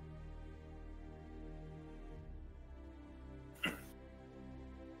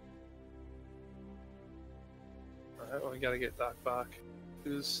 Alright, well, we gotta get Docbach,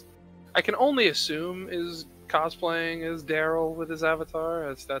 who's I can only assume is cosplaying as Daryl with his avatar,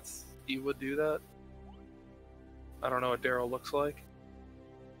 as he would do that. I don't know what Daryl looks like.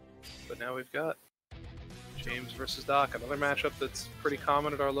 But now we've got James versus Doc, another matchup that's pretty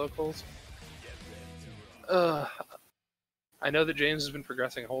common at our locals. I know that James has been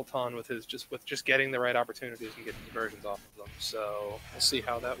progressing a whole ton with just getting the right opportunities and getting conversions off of them. So we'll see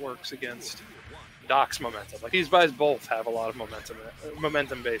how that works against Doc's momentum. Like these guys both have a lot of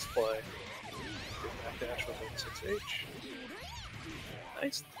momentum-based play. Backdash with a 6H.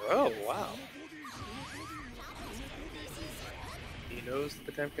 Nice throw! Wow. He knows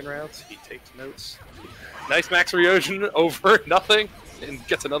the Potemkin routes. He takes notes. Nice Max Ryojin over nothing and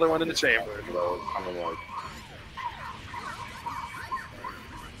gets another one in the chamber.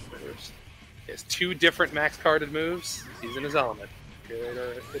 He has 2 different max carded moves. He's in his element.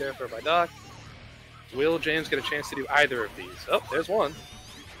 Good air throw by Doc. Will James get a chance to do either of these? Oh, there's one.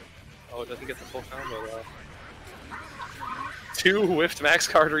 Oh, it doesn't get the full combo though. 2 whiffed max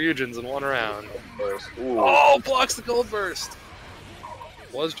card Ryujins in 1 round. Oh, blocks the gold burst.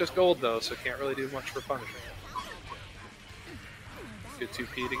 Was just gold though, so can't really do much for punishment. Good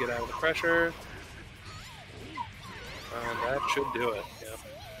 2P to get out of the pressure. And that should do it. Yep.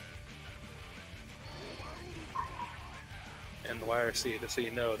 And the YRC to see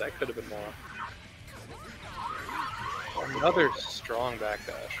no, that could have been more. Another strong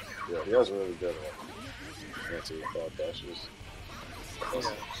backdash. Yeah, he has a really good anti-backdashes.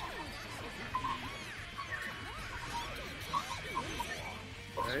 Yeah.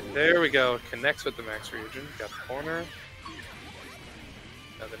 Alright, there we go. Connects with the max region. Got the corner.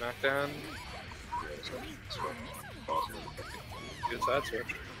 Another knockdown. Good side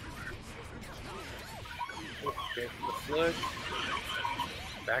switch. Okay, the flick.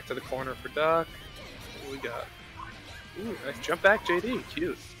 Back to the corner for Doc. What we got? Ooh, nice jump back, JD.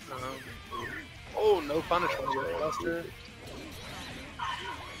 Cute. Oh, no punishment yet, Buster.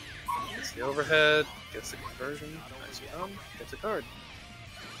 Gets the overhead. Gets the conversion. Nice jump. Gets a card.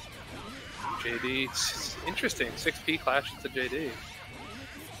 JD. Interesting. 6P clashes to JD.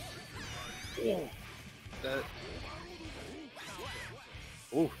 Ooh.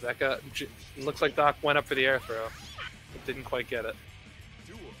 That got. Looks like Doc went up for the air throw, but didn't quite get it.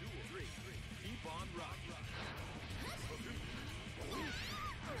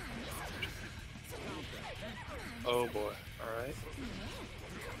 Oh boy! All right.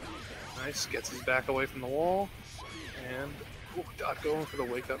 Nice. Gets his back away from the wall, and Doc going for the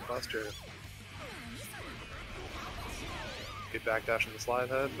wake up buster. Good backdash in the slide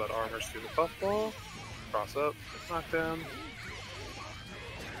head, but armors through the puffball. Cross up, knockdown.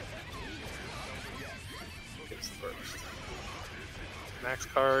 Gets the burst. Max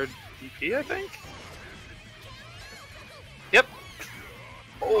card DP, I think? Yep.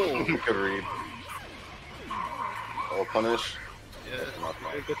 Oh! Good read. Oh, punish. Yeah,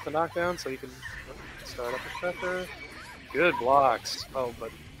 he gets the knockdown so you can start up the pressure. Good blocks. Oh,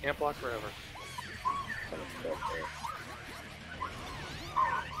 but can't block forever.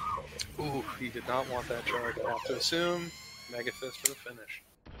 Ooh, he did not want that charge. I have to assume Mega Fist for the finish.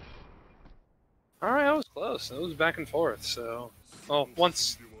 Alright, that was close. It was back and forth, so... Well,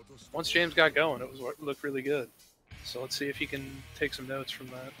 once James got going, it looked really good. So let's see if he can take some notes from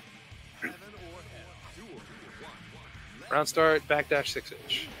that. Round start, backdash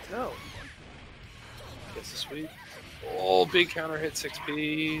 6H. No. Gets the sweep. Oh, big counter hit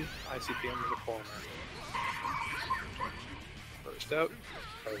 6P. ICP under the corner. Burst out.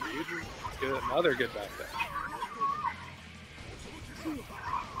 Good, another good backdash.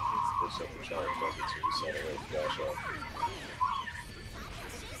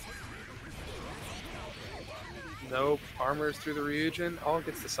 Nope, armors through the Ryujin. All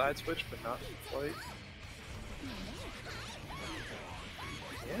gets the side switch, but not quite.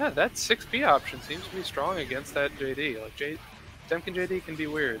 Yeah, that 6P option seems to be strong against that JD. Like Potemkin JD can be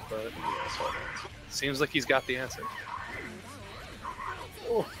weird, but seems like he's got the answer.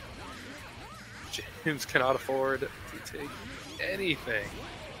 Oh. James cannot afford to take anything.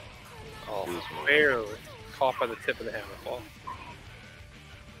 Oh, barely caught by the tip of the hammerfall.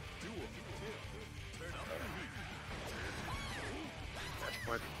 Match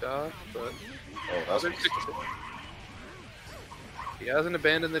point for Doc, but he hasn't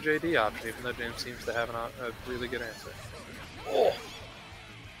abandoned the JD option, even though James seems to have a really good answer. Oh!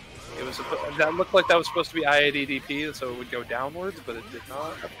 It was that looked like that was supposed to be IADDP, so it would go downwards, but it did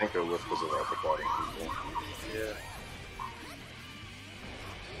not. I think it was because of the bottom people. Yeah.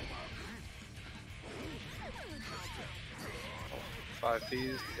 Oh, 5 Ps to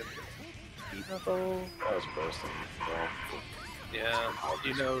get the heat knuckle. That was bursting. Yeah,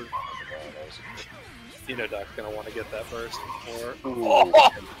 you know Doc's gonna want to get that burst before.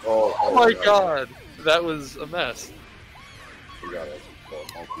 Oh my god! That was a mess. We got it.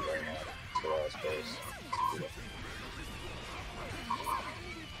 Monkey right now. So last base.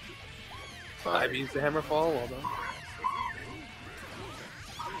 5 Bs to hammerfall, well done.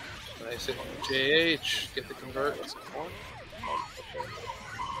 Nice hit. JH, get the convert.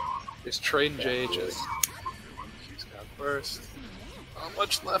 He's trading JHs. He's got burst. Not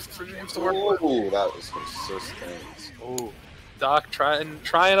much left for James to work with. Ooh, that was consistent. Ooh. Doc trying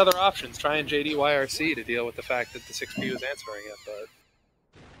other options, trying JDYRC to deal with the fact that the 6P was answering it, but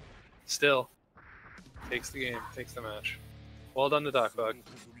still takes the game, takes the match. Well done to Doc Bug.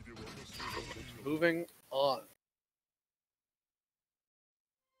 Moving on.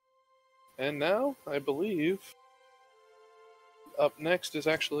 And now, I believe, up next is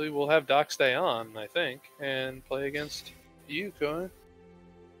actually, we'll have Doc stay on, I think, and play against you, Cohen.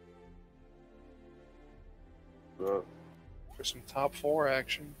 For some top 4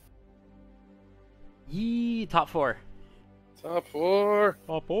 action. Yee, top 4. Top 4!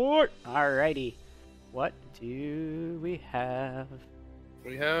 Top 4! Alrighty. What do we have?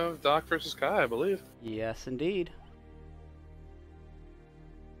 We have Doc versus Kai, I believe. Yes, indeed.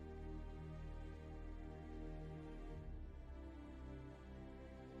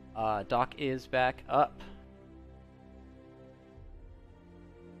 Doc is back up.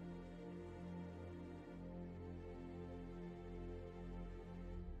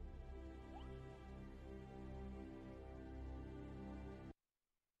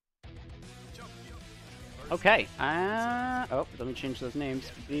 Okay. Oh, let me change those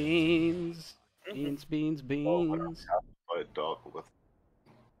names. Beans. Beans, beans, beans. Fight Doc with.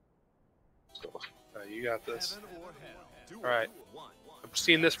 You got this. Alright. I've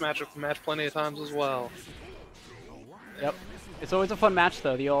seen this match plenty of times as well. Yep. It's always a fun match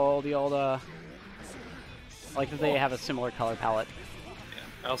though, the old I like that they have a similar color palette.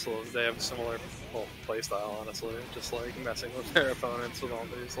 Yeah. Also, they have a similar playstyle, honestly. Just like messing with their opponents with all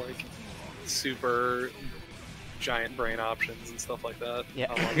these like super giant brain options and stuff like that.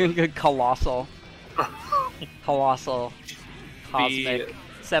 Yeah, good colossal. Colossal. Cosmic.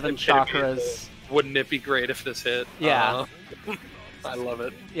 7 chakras. Wouldn't it be great if this hit? Yeah. I love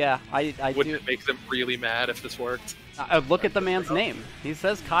it. Yeah, I Wouldn't do. it make them really mad if this worked? Look at the man's name. He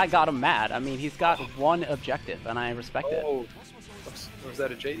says Kai got him mad. I mean, he's got one objective, and I respect it. Oh, was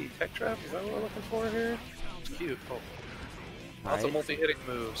that a JD tech trap? Is that what we're looking for here? It's cute. Oh. Lots of multi-hitting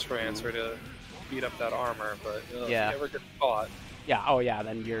moves for Answer to beat up that armor, but yeah. if you ever get caught. Yeah. Oh yeah.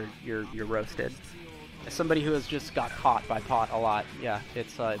 Then you're roasted. As somebody who has just got caught by pot a lot, yeah,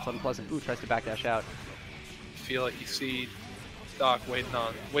 it's unpleasant. Ooh, tries to backdash out. I feel like you see Doc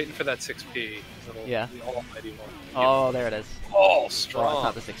waiting for that 6P. Yeah. The almighty one. Oh, there it is. Oh, strong. Well,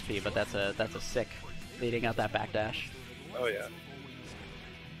 it's not the 6P, but that's a sick leading out that backdash. Oh yeah.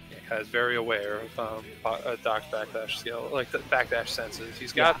 Kai's very aware of Doc's backdash skill, like the backdash senses.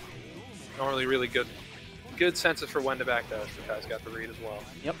 He's got normally really good senses for when to backdash, but Kai's got the read as well.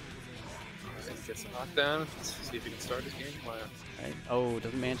 Yep. And he gets the knockdown. Let's see if he can start his game plan. Right. Oh,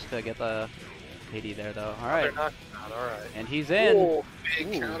 doesn't manage to get the KD there though. All right. All right. And he's in. Ooh,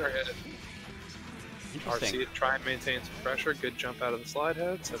 big counter hit. Interesting. RC to try and maintain some pressure. Good jump out of the slide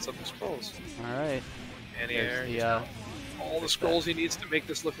head. Sets up the scrolls. All right. Anti-air. All the scrolls he needs to make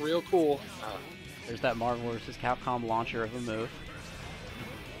this look real cool. There's that Marvel vs. Capcom launcher of a move.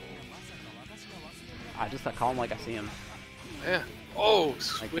 I just call him like I see him. Yeah. Oh,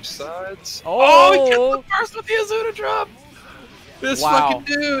 switch sides. Oh, he gets the burst with the Azuna drop. This fucking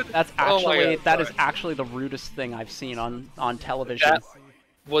dude. That's actually is actually the rudest thing I've seen on television. That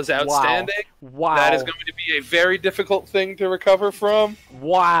was outstanding. Wow. That is going to be a very difficult thing to recover from.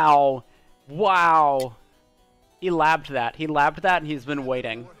 Wow. Wow. He labbed that. He labbed that, and he's been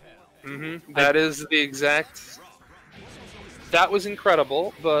waiting. Mm-hmm. That is the exact. That was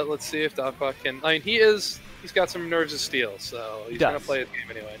incredible, but let's see if Doc can. I mean, he's got some nerves of steel, so he's going to play his game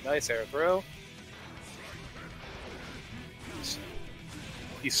anyway. Nice air throw.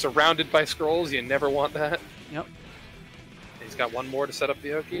 He's surrounded by scrolls. You never want that. Yep. He's got one more to set up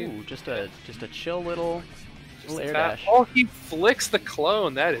the Oki. Ooh, just a chill little air dash. Oh, he flicks the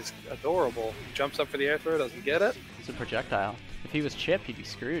clone. That is adorable. Jumps up for the air throw, doesn't get it. It's a projectile. If he was Chip, he'd be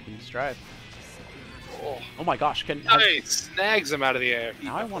screwed in stride. Oh my gosh! Nice! Snags him out of the air.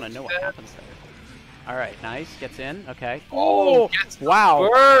 Now I want to know what happens there. All right, nice. Gets in. Okay. Oh, wow!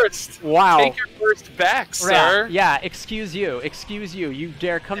 Burst. Wow! Take your burst back, sir. Yeah. Excuse you. Excuse you. You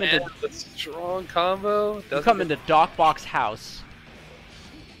dare come into the strong combo. You come into DocBox house.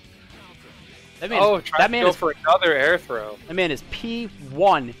 That man go for another air throw. That man is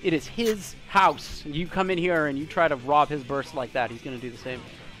P1. It is his house. You come in here and you try to rob his burst like that. He's gonna do the same.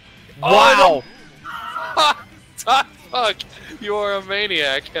 Wow! Fuck! You are a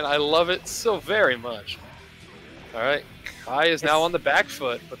maniac, and I love it so very much. All right, Kai is now on the back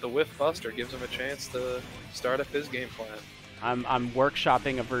foot, but the whiff buster gives him a chance to start up his game plan. I'm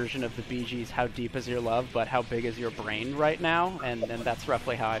workshopping a version of the Bee Gees' "How Deep Is Your Love, but How Big Is Your Brain" right now, and that's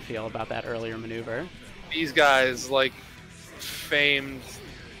roughly how I feel about that earlier maneuver. These guys, like famed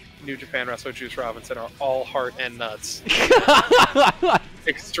New Japan wrestler Juice Robinson, are all heart and nuts.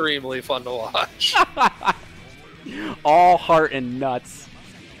 Extremely fun to watch. All heart and nuts.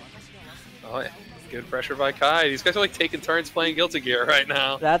 Oh, yeah. Good pressure by Kai. These guys are like taking turns playing Guilty Gear right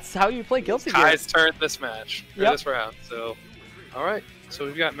now. That's how you play Guilty Gear. Kai's turn this match, or Yep. this round. So, all right. So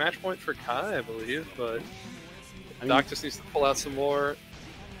we've got match point for Kai, I believe, but Doc just needs to pull out some more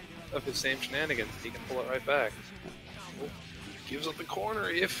of his same shenanigans. He can pull it right back. Oh, gives up the corner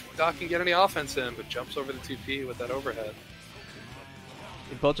if Doc can get any offense in, but jumps over the 2P with that overhead.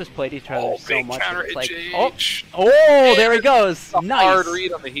 They both just played each other so big much. counter It's hit like, JH. oh, there he goes. Nice. Hard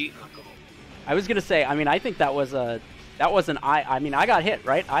read on the heat knuckle. I was gonna say, I mean, I think that was an I mean, I got hit,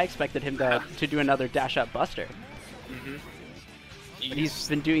 right? I expected him to do another dash up buster. Mm-hmm. But he's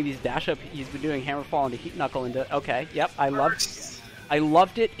been doing these dash up. He's been doing hammer fall into heat knuckle into. Okay, yep, I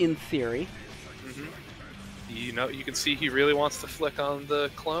loved it in theory. Mm-hmm. You know, you can see he really wants to flick on the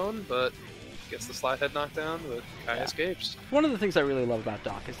clone, but gets the slide head knocked down, but Kai escapes. One of the things I really love about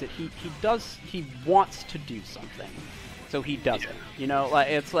Doc is that he wants to do something, so he does it. You know, like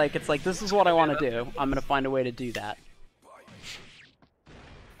it's like this is what I want to do. I'm gonna find a way to do that.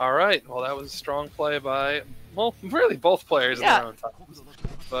 All right. Well, that was a strong play by, well, really both players in their own times.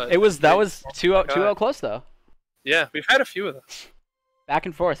 But that was 2-0 close though. Yeah, we've had a few of them. Back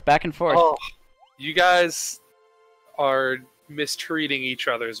and forth, back and forth. Oh, you guys are mistreating each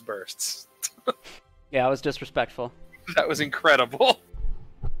other's bursts. Yeah, I was disrespectful. That was incredible.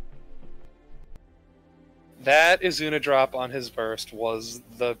 That Izuna drop on his burst was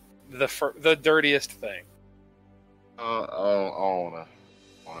the dirtiest thing. I don't wanna.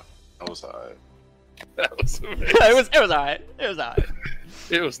 That was alright. That was amazing. it was alright. It was alright.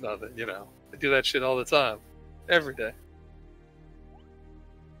 It was nothing, you know. I do that shit all the time, every day.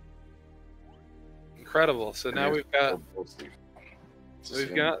 Incredible. So now we've got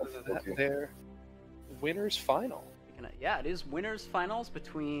their winners final. Yeah, it is winners finals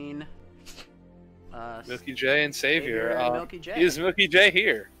between Milky J and Savior. and Milky J. Is Milky J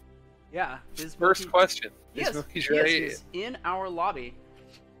here? Yeah. First question. Yes, Is Milky J is in our lobby.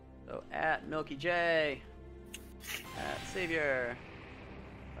 So at Milky J, at Savior,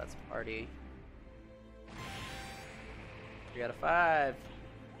 let's party. 3 out of 5.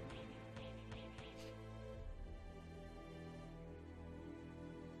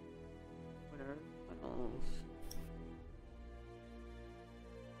 Winner finals.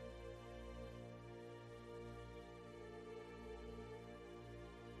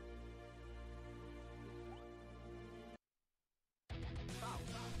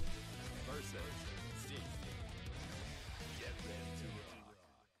 versus Steve. Get ready to rock.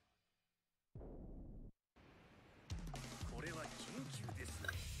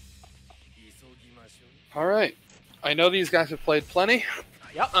 All right. I know these guys have played plenty.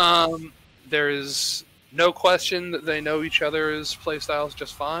 Yep. There's no question that they know each other's playstyles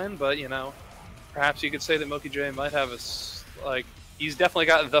just fine, but, you know, perhaps you could say that Milky J might have he's definitely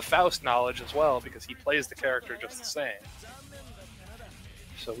got the Faust knowledge as well, because he plays the character just the same.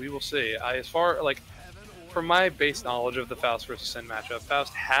 So we will see. From my base knowledge of the Faust versus Sin matchup,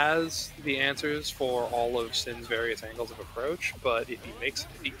 Faust has the answers for all of Sin's various angles of approach, but if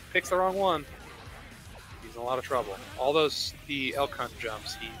he picks the wrong one, he's in a lot of trouble. All the elk hunt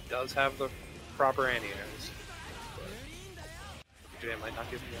jumps, he does have the proper anti-airs. But Jay might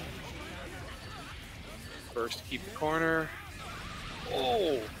not give him that. First to keep the corner.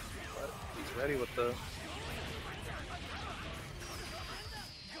 Oh! He's ready with the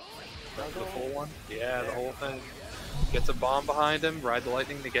full one. Yeah, the whole thing. Gets a bomb behind him, ride the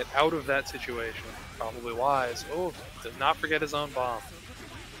lightning to get out of that situation. Probably wise. Oh, does not forget his own bomb.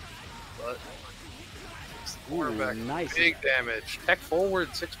 But quarterback, nice. Big damage. Tech forward,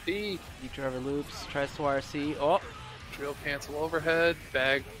 6P. Deep driver loops, tries to RC. Oh! Drill cancel overhead.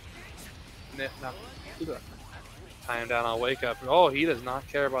 Bag. No. Tie him down on wake up. Oh, he does not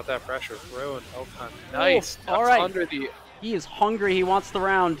care about that pressure. Throw an elk hunt. Nice. Oh, all right. Under the. He is hungry. He wants the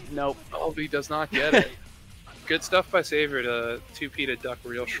round. Nope. Oh, he does not get it. Good stuff by Savior to 2P to duck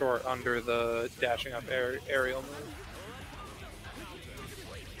real short under the dashing up aerial move.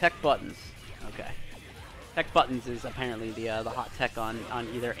 Tech buttons. Okay. Tech buttons is apparently the hot tech on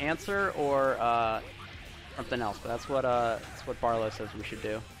either answer or something else. But that's what Barlow says we should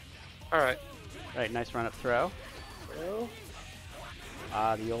do. All right. All right. Nice run up throw.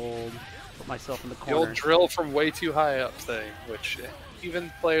 The old put myself in the corner. The old drill from way too high up thing, which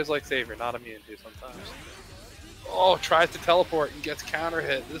even players like Savior not immune to sometimes. Oh, tries to teleport and gets counter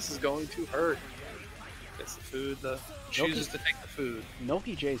hit. This is going to hurt. Gets the food, chooses to take the food.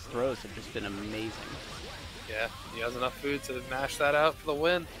 Milky J's throws have just been amazing. Yeah, he has enough food to mash that out for the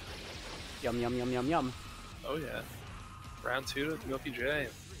win. Yum, yum, yum, yum, yum. Oh yeah. Round 2 to Milky J.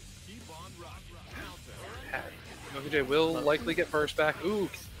 Milky J will likely get burst back. Ooh,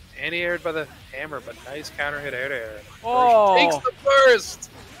 anti-aired by the hammer, but nice counter hit air to air. Oh! Takes the burst!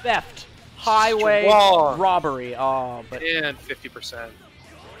 Theft! Highway Strong. robbery. Oh, but And 50%.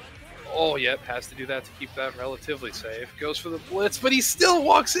 Oh, yep, has to do that to keep that relatively safe. Goes for the blitz, but he still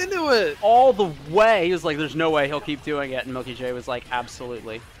walks into it! all the way, he was like, there's no way he'll keep doing it, and Milky J was like,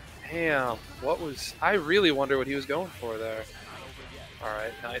 absolutely. Damn, I really wonder what he was going for there.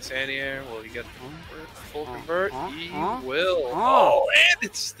 Alright, nice anti-air. Will he get the full convert? He will. Oh, and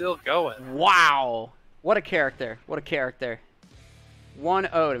it's still going. Wow! What a character. What a character.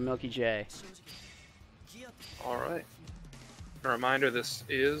 1-0 to Milky J. Alright. A reminder, this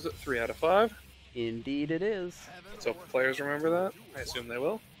is 3 out of 5. Indeed it is. So players remember that. I assume they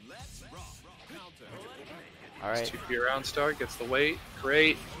will. Alright. 2P round start, gets the weight.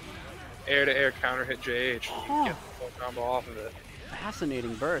 Great. Air-to-air counter hit JH. You can get the full combo off of it.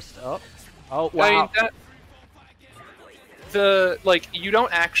 Fascinating burst. Oh. Oh, wow. I mean, you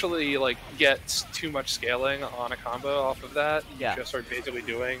don't actually, get too much scaling on a combo off of that. You just are basically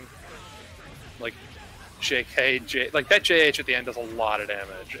doing, JK, that JH at the end does a lot of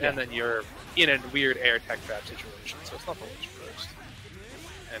damage. And then you're in a weird air tech trap situation, so it's not the worst burst.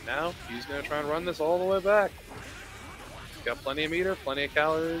 And now, he's going to try and run this all the way back. He's got plenty of meter, plenty of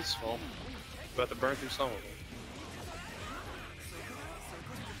calories. Well, about to burn through some of them.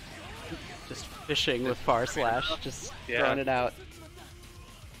 Just fishing with far slash, just throwing it out.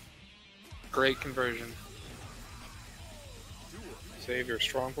 Great conversion. Save your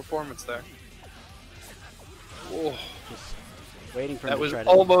strong performance there. Oh. Just waiting for that him was to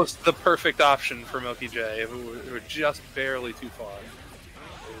try almost the perfect option for Milky J, who were just barely too far.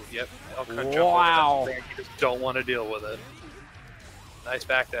 Yep. Wow. You just don't want to deal with it. Nice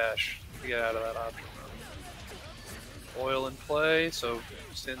backdash to get out of that option. Oil in play, so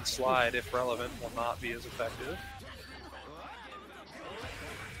Sin slide, if relevant, will not be as effective.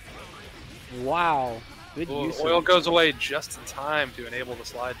 Wow. Good use. Oil goes away just in time to enable the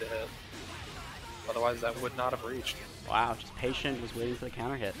slide to hit. Otherwise, that would not have reached. Wow, just patient, was waiting for the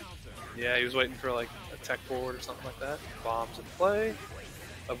counter hit. Yeah, he was waiting for a tech forward or something like that. Bombs in play.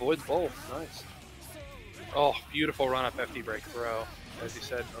 Avoids both. Nice. Oh, beautiful run-up FD break throw. As you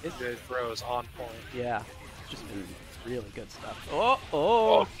said, Milky throw is on point. Yeah, it's just been really good stuff.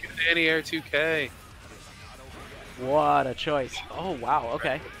 Oh, anti-air 2K. What a choice. Oh, wow,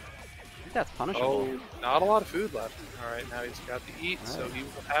 okay. I think that's punishable. Oh, not a lot of food left. Alright, now he's got to eat, so he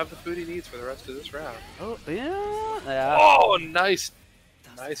will have the food he needs for the rest of this round. Oh, yeah. Oh, nice.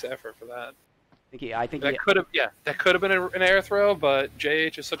 Nice effort for that. I think that could have been an air throw, but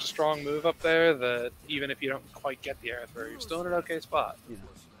JH is such a strong move up there that even if you don't quite get the air throw, you're still in an okay spot. Yeah.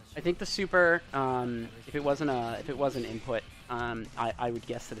 I think the super, if it wasn't input, I would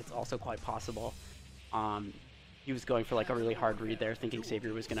guess that it's also quite possible. He was going for a really hard read there, thinking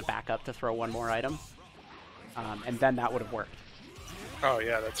Savior was going to back up to throw one more item, and then that would have worked. Oh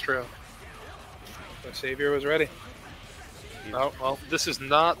yeah, that's true. The Savior was ready. Oh, well, this is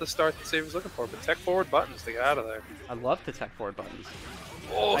not the start that Savior's looking for, but tech forward buttons to get out of there. I love the tech forward buttons.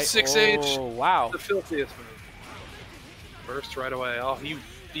 Oh, 6H! Oh, wow. The filthiest move. Burst right away. Oh, he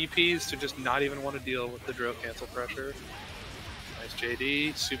DPs to just not even want to deal with the drill cancel pressure. Nice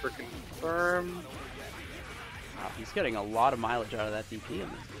JD, super confirmed. Wow, he's getting a lot of mileage out of that DP in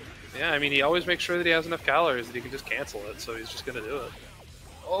this. Yeah, I mean, he always makes sure that he has enough calories that he can just cancel it, so he's just going to do it.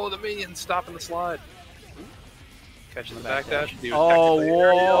 Oh, the minion stopping the slide. Catching the backdash. Oh,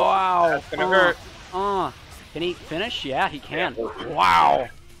 wow. That's going to hurt. Can he finish? Yeah, he can. Yeah. Wow.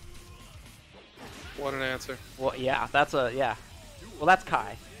 What an answer. Well, yeah, that's yeah. Well, that's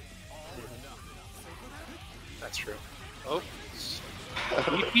Kai. That's true. Oh.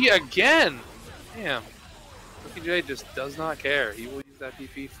 DP again! Damn. Milky J just does not care. He will use that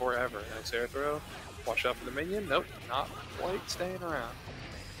DP forever. Nice air throw. Watch out for the minion. Nope, not quite staying around.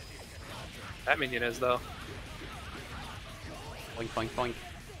 That minion is, though. Boink, boink, boink.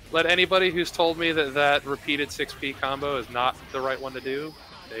 Let anybody who's told me that that repeated 6P combo is not the right one to do,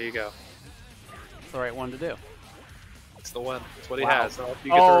 there you go. It's the right one to do. It's the one. It's what he has. So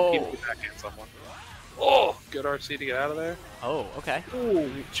you get to repeatedly backhand someone. Oh, good RC to get out of there. Oh, okay. Ooh,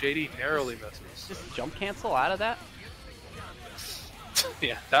 JD narrowly misses. Just jump cancel out of that?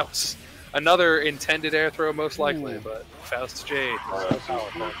 Yeah, that was another intended air throw most likely, but Faust Jade was so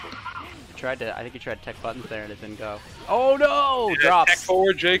powerful. tried to. I think he tried to tech buttons there and it didn't go. Oh no! Yeah, Drops. tech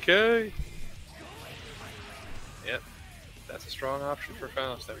forward, JK. Yep, that's a strong option for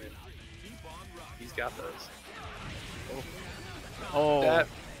Faust. I mean, he's got those. Oh. That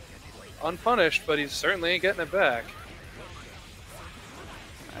unpunished, but he's certainly ain't getting it back.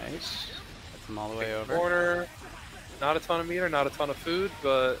 Nice. Gets him all the way over. Corner. Not a ton of meter, not a ton of food,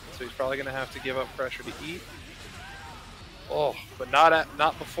 but so he's probably gonna have to give up pressure to eat. Oh, but not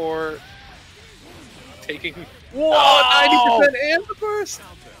before taking. Whoa! Oh, 90% and the burst.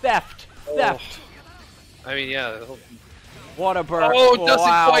 Theft. Theft. I mean, yeah. What a burst. Oh, doesn't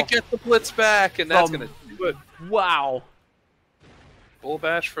wow. quite get the blitz back, and that's gonna do it. Wow. Bull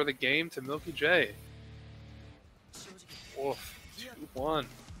bash for the game to Milky J. Oof. 2-1.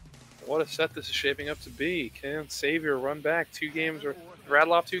 What a set this is shaping up to be. Can Savior run back 2 games or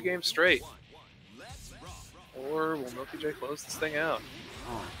rattle off 2 games straight? Or will Milky J close this thing out?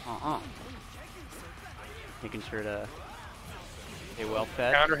 Making sure to stay well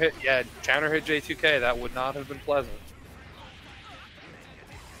fed. Counter hit, yeah, counter hit J2K. That would not have been pleasant.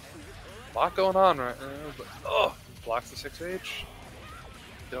 A lot going on right now, but blocks the 6H.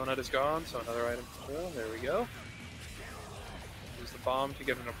 Donut is gone, so another item to pull. There we go. Use the bomb to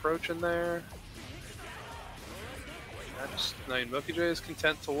get an approach in there. I mean, Milky J is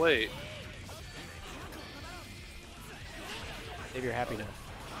content to wait. Maybe you're happy to.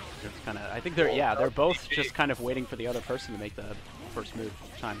 Kind of. I think they're both just kind of waiting for the other person to make the first move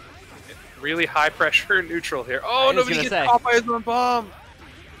each time. Really high pressure neutral here. Oh, nobody gets say. caught by his own bomb.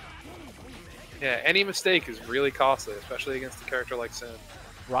 Yeah, any mistake is really costly, especially against a character like Sin.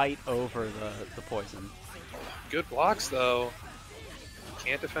 Right over the poison. Good blocks though.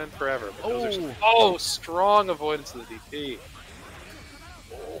 Can't defend forever. But those are strong avoidance of the DP.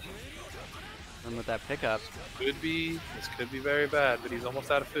 And with that pickup. This could be very bad, but he's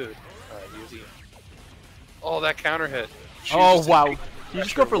almost out of food. Alright, use E. Oh, that counter hit. Oh wow. Did you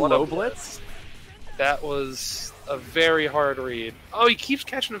just go for low blitz? That was a very hard read. Oh, he keeps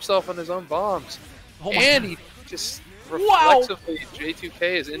catching himself on his own bombs. Oh and he just reflexively J2K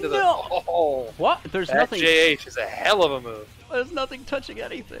is into the What? There's that nothing. JH is a hell of a move. There's nothing touching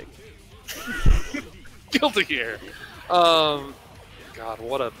anything. Guilty here. God,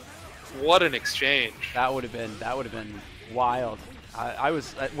 what an exchange. That would have been wild. I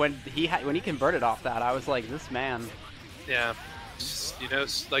was when he converted off that, I was like, this man. Yeah. You know,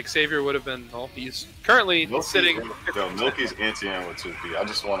 like Savior would have been. Well, he's currently sitting. Yo, Milky's anti-am with 2P. I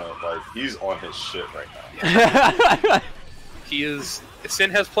just want to he's on his shit right now. He is.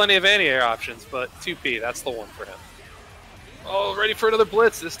 Sin has plenty of anti-air options, but 2P, that's the one for him. Oh, ready for another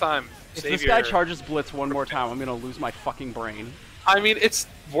blitz this time. If Savior. this guy charges blitz one more time, I'm gonna lose my fucking brain. I mean, it's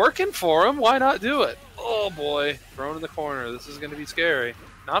working for him. Why not do it? Oh boy, thrown in the corner. This is going to be scary.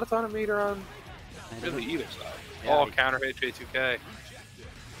 Not a ton of meter on really either side. Yeah, oh, counter hit J2K.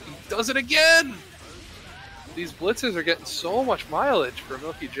 He does it again! These blitzes are getting so much mileage for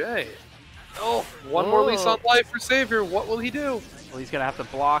Milky J. Oh, one more lease on life for Savior. What will he do? Well, he's gonna have to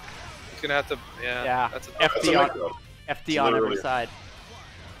block. He's gonna have to, Yeah. That's a FD on every side.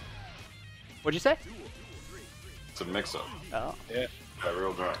 What'd you say? It's a mix-up. Oh. Yeah. That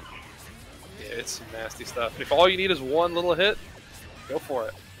real grind. Yeah, it's some nasty stuff. If all you need is one little hit, go for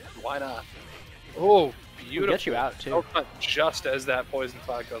it. Why not? Oh, beautiful. Get you out too. Just as that poison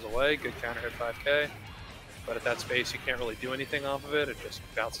cloud goes away, good counter hit 5K. But at that space, you can't really do anything off of it. It just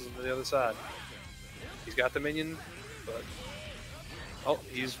bounces him to the other side. He's got the minion, but oh,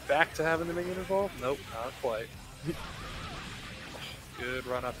 he's back to having the minion involved. Nope, not quite. Good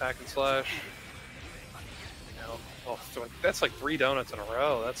run up hack and slash. Oh, that's like 3 donuts in a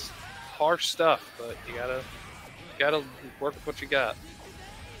row. That's harsh stuff, but you gotta work with what you got.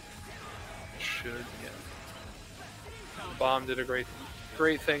 Bomb did a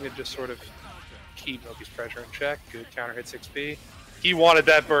great thing to just sort of keep Milky's pressure in check. Good counter hit 6P. He wanted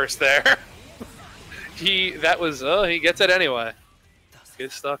that burst there. He gets it anyway.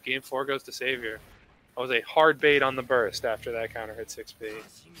 Good stuff. Game 4 goes to Savior. That was a hard bait on the burst after that counter hit 6P.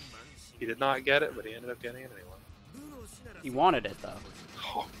 He did not get it, but he ended up getting it anyway. He wanted it though.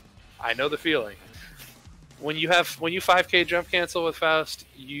 Oh, I know the feeling. When you 5K jump cancel with Faust,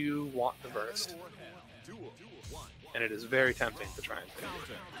 you want the burst. And it is very tempting to try and take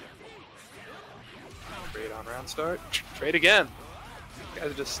it. Trade on round start. Trade again. You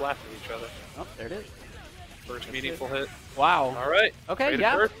guys are just slapping each other. Oh, there it is. First meaningful hit. Wow. All right. Okay, Traded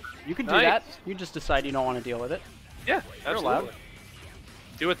yeah. burst. You can do Nice. that. You just decide you don't want to deal with it. Yeah, You're allowed. absolutely.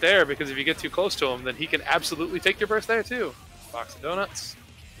 Do it there, because if you get too close to him, then he can absolutely take your burst there too. Box of donuts.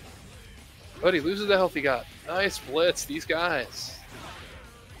 But he loses the health he got. Nice blitz, these guys.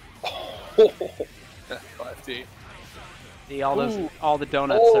 Oh. 5D. See, all those, Ooh. all the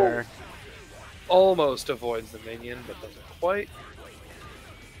donuts Oh. are. Almost avoids the minion, but doesn't quite.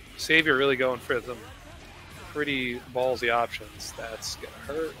 Savior really going for some pretty ballsy options. That's gonna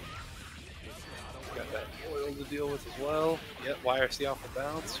hurt. He's got that oil to deal with as well. Yep, YRC off the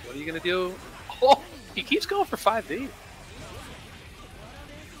bounce. What are you gonna do? Oh, he keeps going for 5D.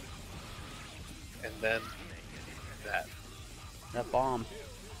 And then that. That bomb.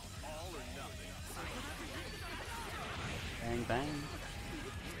 Bang, bang.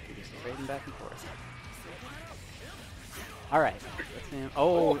 You're just trading back and forth. Alright.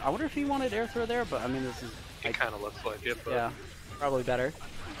 Oh, I wonder if he wanted air throw there, but I mean, this is. It kind of looks like it, but Yeah, probably better.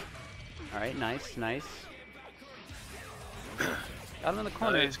 Alright, nice, nice. Got him in the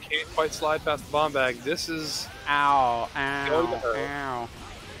corner. nice. Can't quite slide past the bomb bag. This is. Ow, Go to ow, her. ow.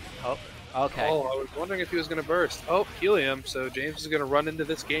 Oh, okay. Oh, I was wondering if he was going to burst. Oh, helium. So James is going to run into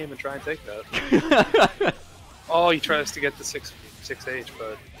this game and try and take that. Oh, he tries to get the 6H,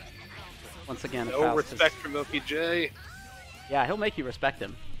 but Once again, no Faust respect is- for Milky J. Yeah, he'll make you respect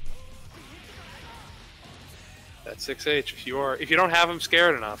him. That 6H. If you don't have him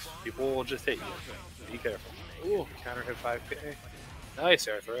scared enough, people will just hit you. Be careful. Ooh, counter hit 5K. Nice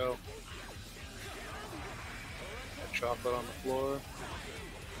air throw. Got chocolate on the floor.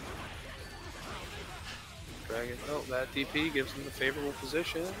 Dragon. Oh, that DP gives him the favorable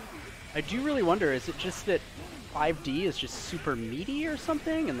position. I do really wonder, is it just that 5D is just super meaty or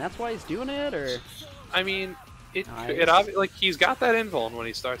something, and that's why he's doing it, or? I mean, Nice. like he's got that invuln when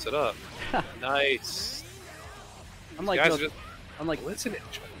he starts it up. Nice. Unlike, Guys are just unlike, blitzing each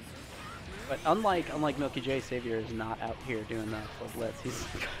other. but unlike Milky J, Savior is not out here doing that full blitz. He's,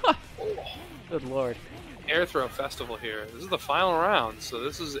 good lord. Air throw festival here. This is the final round, so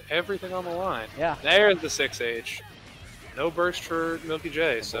this is everything on the line. Yeah. There's the 6H. No burst for Milky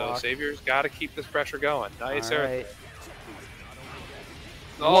J, so block. Savior's got to keep this pressure going. Nice air. Alright.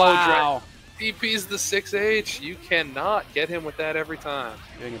 Oh, Wow. DP's the 6H. You cannot get him with that every time.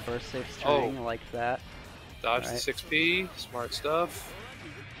 Doing a burst safe string Oh. like that. Dodge Alright. the 6P. Smart stuff.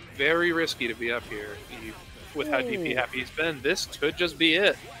 Very risky to be up here. With how DP happy he's been, this could just be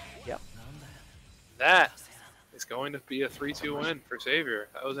it. Yep. That is going to be a 3-2 win for Savior.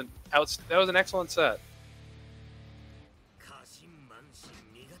 That was an excellent set.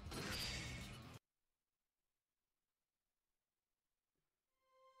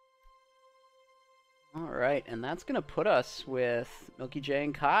 Alright, and that's gonna put us with Milky J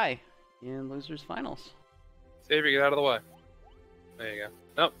and Kai in losers finals. Savior, get out of the way. There you go.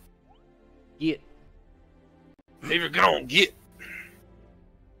 Nope. Get. Savior, get on, get.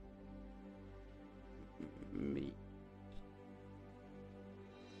 Me.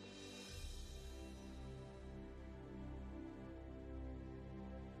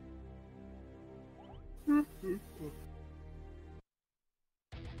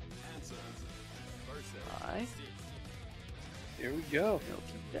 Kai. Here we go.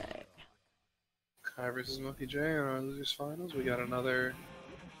 Milky J. Kai versus Milky J in our losers finals. We got another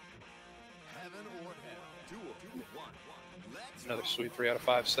sweet 3 out of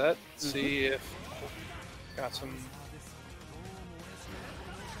 5 set. See if got some.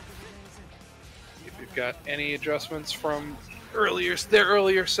 If we've got any adjustments from their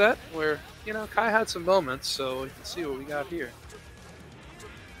earlier set, where Kai had some moments, so we can see what we got here.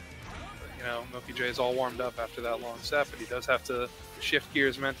 Milky J is all warmed up after that long set, but he does have to shift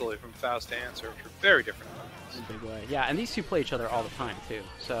gears mentally from Faust to Answer, which are very different In a big way. Yeah, and these two play each other all the time too.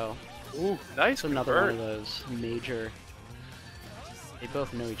 So Ooh, nice. it's another one convert. of those major. They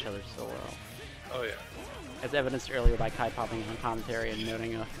both know each other so well, Oh yeah. as evidenced earlier by Kai popping on commentary and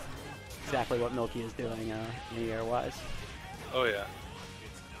noting exactly what Milky is doing in the air wise. Oh yeah.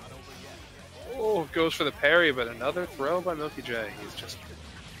 Oh, goes for the parry, but another throw by Milky J. He's just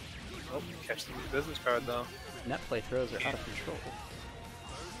catching his business card though. Netplay throws are out of control.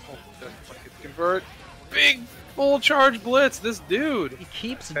 Oh, doesn't quite get the convert. Big full charge blitz. This dude. He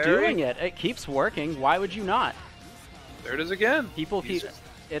keeps Parry? doing it. It keeps working. Why would you not? There it is again. People He's keep.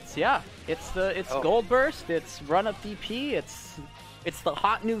 just- It's Oh. gold burst. It's run up DP. It's the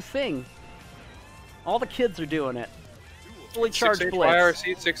hot new thing. All the kids are doing it. Fully charged 6H blitz.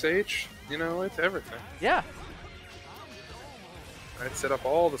 YRC, 6H. It's everything. Yeah. I'd set up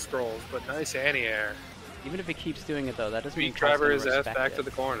all the scrolls, but nice anti-air. Even if it keeps doing it though, that doesn't mean Beat Kai's driver gonna his ass respect back it. to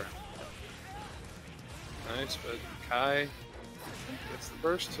the corner. Nice, but Kai gets the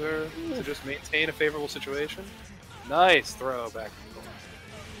burst to just maintain a favorable situation. Nice throw back to the corner.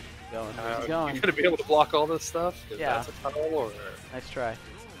 Going. Where's he going? You're going to be able to block all this stuff? 'Cause Yeah. That's a tall order. Nice try.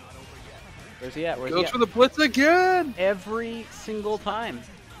 Where's he at? Where's he Goes at? for the blitz again! Every single time.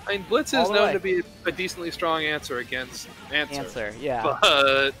 I mean, Blitz All is the known way. to be a decently strong answer against answer. Yeah.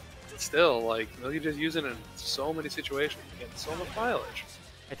 But still, like, you just use it in so many situations, getting so much mileage.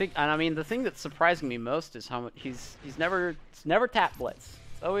 I think, and I mean, the thing that's surprising me most is how much it's never tap blitz.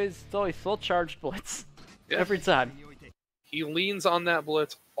 It's always full charged blitz. Yeah. Every time. He leans on that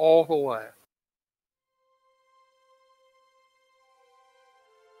blitz all the way.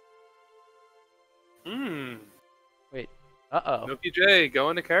 Wait. Uh-oh. Milky J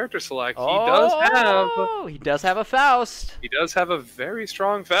going to character select. Oh, he does have a Faust. He does have a very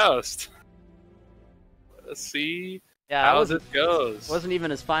strong Faust. Let's see Yeah, how this goes. Wasn't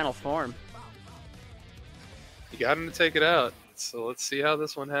even his final form. You got him to take it out. So let's see how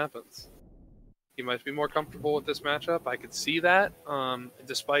this one happens. He might be more comfortable with this matchup. I could see that.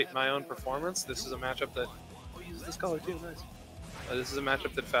 Despite my own performance, this is a matchup that... Oh, he uses this color too, nice. This is a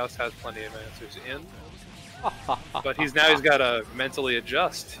matchup that Faust has plenty of answers in. But he's got to mentally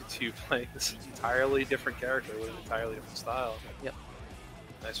adjust to playing this entirely different character with an entirely different style. Yep.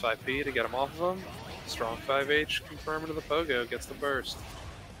 Nice 5P to get him off of him. Strong 5H confirm into the pogo, gets the burst.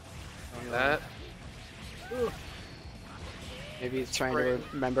 That. Ooh. Maybe he's trying to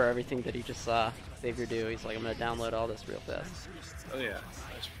remember everything that he just saw. Savior do. He's like, I'm gonna download all this real fast. Oh yeah.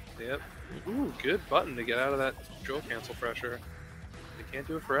 Nice. Yep. Ooh, good button to get out of that drill cancel pressure. They can't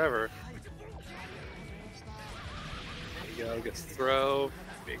do it forever. There you go, gets the throw.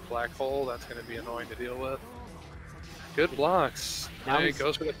 Big black hole, that's going to be annoying to deal with. Good blocks. Now he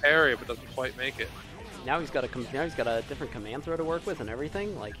goes for the parry, but doesn't quite make it. Now he's got a different command throw to work with and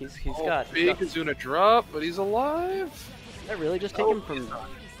everything. Like he's got big Kazuna drop, but he's alive. That really just took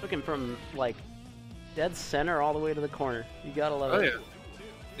him from like dead center all the way to the corner. You gotta love it. Oh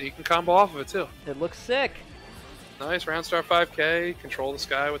yeah. You can combo off of it too. It looks sick. Nice round star 5K. Control the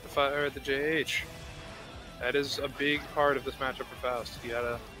sky with the JH. That is a big part of this matchup for Faust. You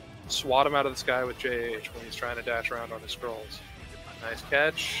gotta swat him out of the sky with JH when he's trying to dash around on his scrolls. Nice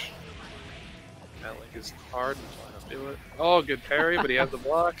catch. That link is hard. Do it. Oh, good parry, but he has the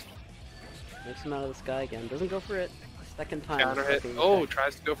block. Makes him out of the sky again. Doesn't go for it. Second time. Counter hit. Oh,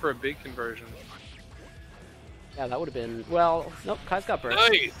 tries to go for a big conversion. Yeah, that would have been... Well, nope, Kai's got burst.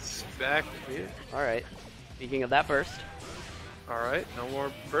 Nice! Back. Alright. Speaking of that burst. Alright, no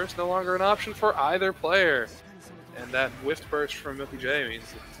more burst, no longer an option for either player. And that whiffed burst from Milky J means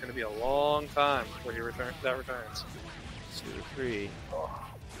it's going to be a long time before that returns. 2, 3. Oh.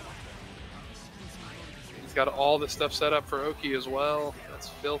 He's got all this stuff set up for Oki as well. That's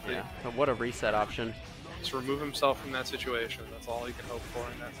filthy. Yeah, but what a reset option. Just remove himself from that situation. That's all he can hope for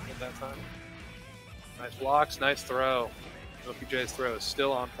at that time. Nice blocks, nice throw. Milky J's throw is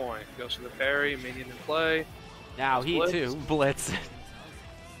still on point. Goes for the parry, minion in play. Now he too blitz.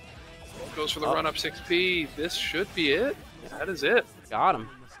 Goes for the run up 6P. This should be it. That is it. Got him.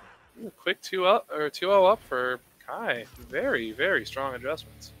 A quick 2-0 up for Kai. Very, very strong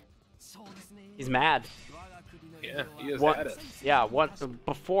adjustments. He's mad. Yeah, he is What? at it. Yeah,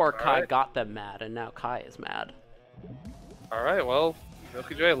 before Kai right. got them mad, and now Kai is mad. Alright, well,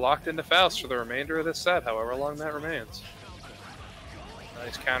 Milky J locked into Faust for the remainder of this set, however long that remains.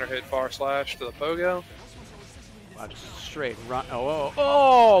 Nice counter hit far slash to the pogo. Wow, just straight run.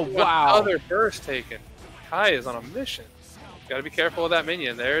 Oh, wow. Another burst taken. Kai is on a mission. Gotta be careful with that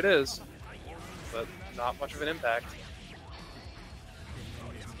minion. There it is. But not much of an impact.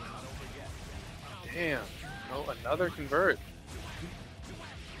 Damn. Oh, another convert.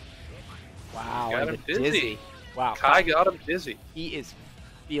 Wow, Got and him the dizzy. dizzy. Wow, Kai got him dizzy. He is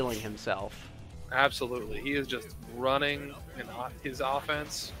feeling himself. Absolutely. He is just running in his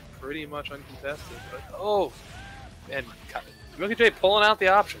offense pretty much uncontested. But oh, and Milky J pulling out the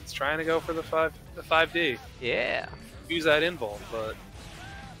options, trying to go for the 5D. Yeah. Use that invul, but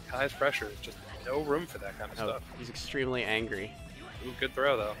Kai's pressure is just no room for that kind of stuff. He's extremely angry. Ooh, good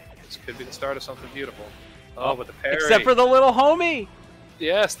throw though. This could be the start of something beautiful. Oh, but the parry. Except for the little homie.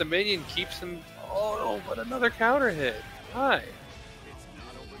 Yes, the minion keeps him. Oh no, but another counter hit. Hi.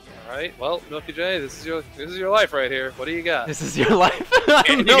 All right. Well, Milky J, this is your life right here. What do you got? This is your life.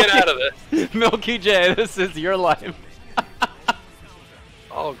 Can you get out of this? Milky J, this is your life.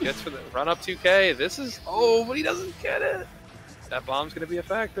 Oh, gets for the run up 2K. This is but he doesn't get it. That bomb's gonna be a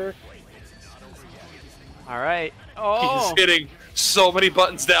factor. All right. Oh. He's hitting so many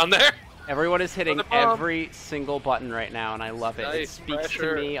buttons down there. Everyone is hitting every single button right now, and I love it. It Nice speaks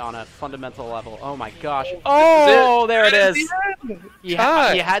pressure. to me on a fundamental level. Oh my gosh. Oh, there it is. He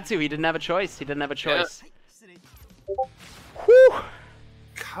had to. He didn't have a choice. He didn't have a choice. Whew.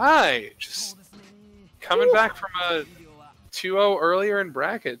 Kai just coming back from a 2-0 earlier in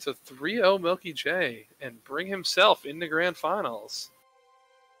bracket to 3-0 Milky J and bring himself into grand finals.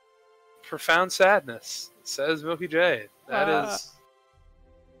 profound sadness, says Milky J. That is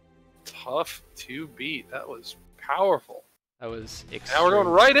tough to beat. That was powerful. That was extreme. Now we're going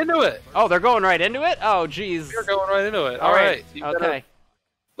right into it. Oh, they're going right into it? Oh, jeez. We're going right into it. All right. Okay.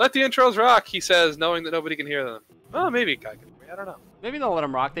 Let the intros rock, he says, knowing that nobody can hear them. Well, maybe Kai can hear me. I don't know. Maybe they'll let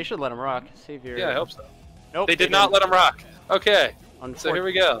him rock. They should let him rock. Savior. Yeah, I hope so. Nope. They did not let him rock. Okay. So here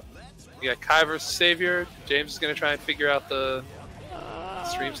we go. We got Kai versus Savior. James is going to try and figure out the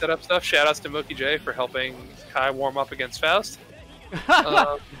stream setup stuff. Shoutouts to Mookie J for helping Kai warm up against Faust.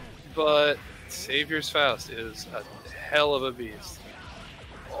 But Savior's Faust is a hell of a beast.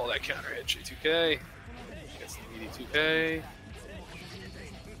 Oh, that counter hit J2K. Gets the meaty 2K.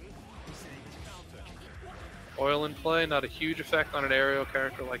 Oil in play, not a huge effect on an aerial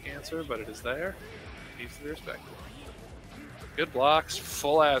character like Answer, but it is there. Needs to be respected. Good blocks,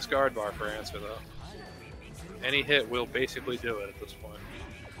 full ass guard bar for Answer though. Any hit will basically do it at this point.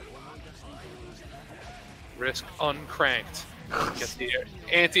 Risk uncranked. Get the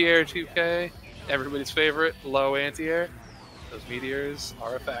anti-air 2K, everybody's favorite, low anti-air. Those meteors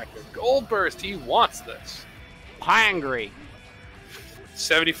are a factor. Gold burst, he wants this. Hungry.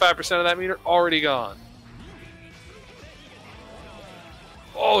 75% of that meter already gone.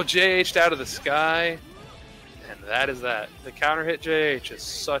 Oh, JH'd out of the sky. And that is that. The counter hit JH is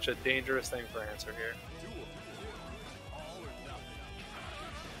such a dangerous thing for Answer here.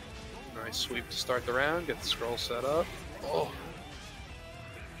 Nice sweep to start the round. Get the scroll set up. Oh.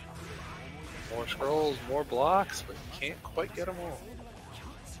 More scrolls, more blocks, but you can't quite get them all.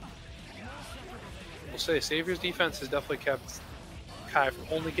 We'll say Savior's defense has definitely kept Kai from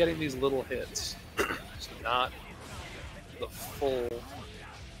only getting these little hits. So not the full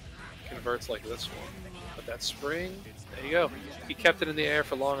converts like this one. But that spring, there you go. He kept it in the air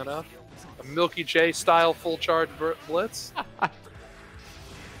for long enough. A Milky J style full charge blitz.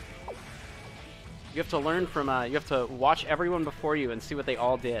 You have to learn from. You have to watch everyone before you and see what they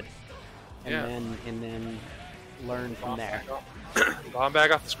all did, and then learn from there. Bomb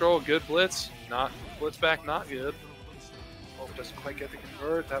back off the scroll. Good blitz. Not blitz back. Not good. Oh, doesn't quite get the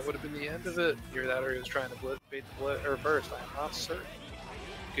convert. That would have been the end of it. Either that or he was trying to bait the blitz or burst. I'm not certain.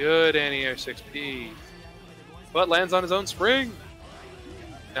 Good anti-air 6P, but lands on his own spring.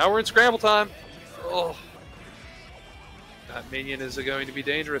 Now we're in scramble time. Oh, that minion is going to be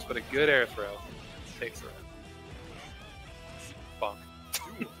dangerous, but a good air throw. Takes it. Bonk.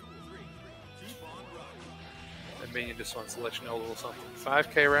 That minion just wants to let you know a little something.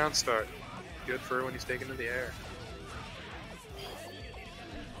 5K round start. Good for when he's taken to the air.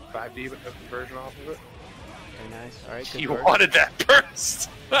 5D with no conversion off of it. Very nice. All right. He wanted that burst.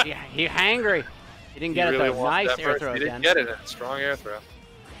 Yeah, he hangry. He didn't get it though. Nice air throw again. He didn't get it. Strong air throw.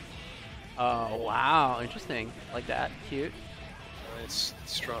 Oh wow, interesting. Like that. Cute. Nice,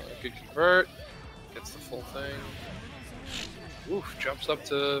 strong. Good convert. Gets the full thing. Oof, jumps up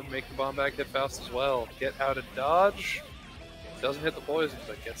to make the bomb back hit Faust as well. Get out of dodge. Doesn't hit the poison,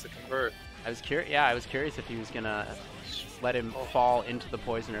 but gets the convert. I was curious. Yeah, I was curious if he was gonna let him fall into the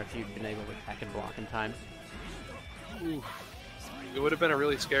poison, or if he'd been able to attack and block in time. Oof. It would have been a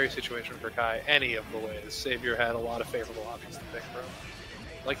really scary situation for Kai any of the ways. Savior had a lot of favorable options to pick from,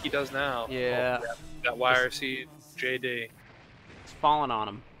 like he does now. Yeah. Oh, that YRC JD. It's falling on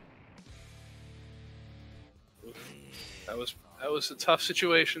him. That was a tough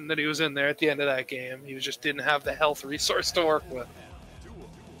situation that he was in there at the end of that game. He just didn't have the health resource to work with.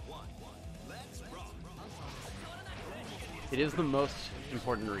 It is the most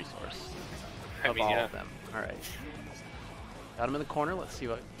important resource of all of them. All right. Got him in the corner. Let's see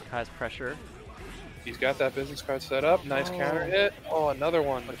what Kai's pressure. He's got that business card set up. Nice counter hit. Oh, another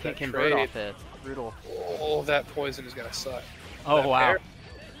one. But can't convert off it. Brutal. Oh, that poison is gonna suck. Oh wow.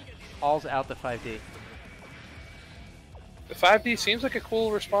 All's out the 5D. The 5D seems like a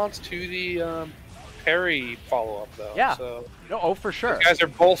cool response to the parry follow-up though. Yeah. So no, oh for sure. These guys are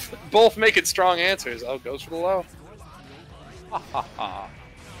both making strong answers. Oh, goes for the low.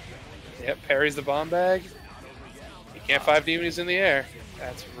 Yep, parries the bomb bag. He can't 5D when he's in the air.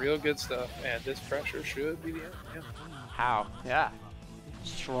 That's real good stuff. And this pressure should be the end. Yeah. How? Yeah.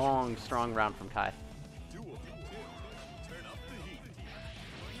 Strong round from Kai.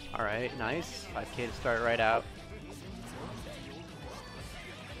 Alright, nice. 5K to start right out.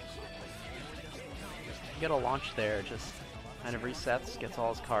 Get a launch there, just kind of resets, gets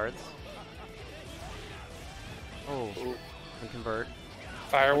all his cards. Oh, and convert.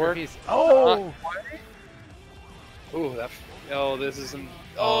 Firework. Oh! Ooh, that. Oh, this isn't.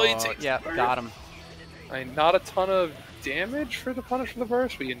 Oh, he takes. Yeah, got him. I mean, not a ton of damage for the punish for the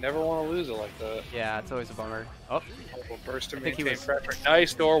burst, but you never want to lose it like that. Yeah, it's always a bummer. Oh, Will burst to I think he maintain was- pressure.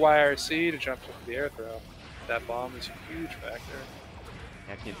 Nice door YRC to jump into the air throw. That bomb is a huge factor.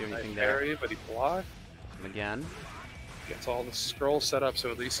 Yeah, can't do Nice anything there. parry, but he blocked. And again. Gets all the scrolls set up,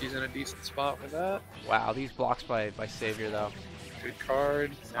 so at least he's in a decent spot with that. Wow, these blocks by Savior though. Good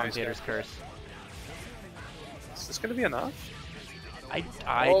card. Nice. Commentator's curse. Is this going to be enough? I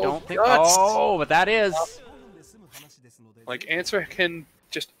Oh, don't think. guts! Oh, but that is. Like, Answer can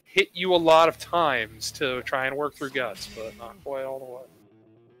just hit you a lot of times to try and work through guts, but not quite all the way.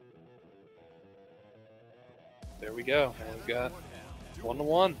 There we go. And we've got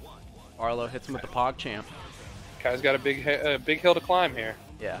 1-1. Arlo hits him with the Pog Champ. Kai's got a big hill to climb here.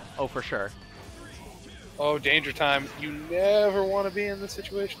 Yeah. Oh, for sure. Oh, danger time. You never want to be in this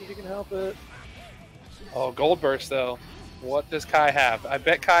situation if you can help it. Oh, Gold Burst, though. What does Kai have? I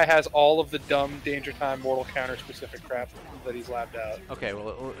bet Kai has all of the dumb danger time mortal counter specific crap that he's labbed out. Okay,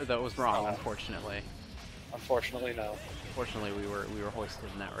 well that was wrong, unfortunately. Unfortunately, no. Fortunately, we were hoisted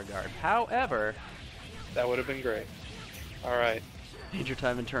in that regard. However, That would have been great. All right. Danger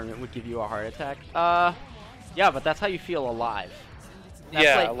Time in tournament would give you a heart attack. Yeah, but that's how you feel alive. That's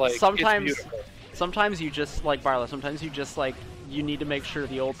Yeah, like, it's sometimes, beautiful. sometimes you just like Barlow. Sometimes you just like you need to make sure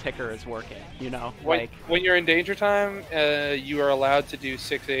the old ticker is working. You know, When you're in danger time, you are allowed to do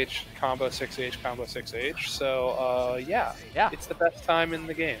 6H combo 6H combo 6H. So yeah, it's the best time in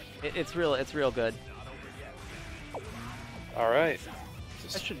the game. it's real good. All right.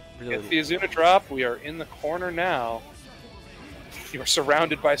 I should Get really. the Azuna drop. We are in the corner now. You are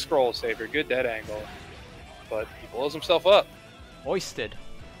surrounded by scrolls, Savior. Good dead angle, but he blows himself up. Hoisted.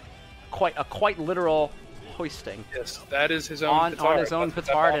 Quite literal hoisting. Yes, that is his own On his own That's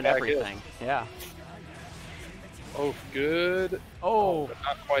petard how and back everything. is. Yeah. Oh, good. Oh. But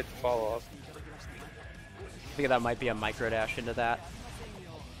not quite the follow-up. I think that might be a micro dash into that.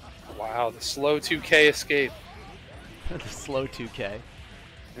 Wow, the slow 2K escape. The slow 2K.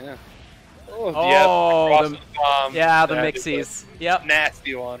 Yeah. Oh, the bomb. Yeah, the That is mixies. a Yep.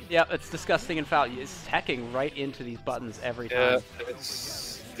 nasty one. Yep, it's disgusting and foul. It's hacking right into these buttons every Yeah, time.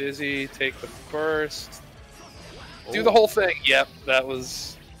 it's dizzy. Take the burst. Do the whole thing. Yep,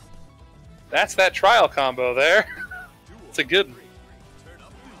 that's that trial combo there. It's a good one.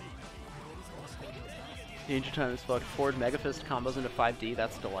 Danger Time is fucked. Forward Mega Fist combos into 5D.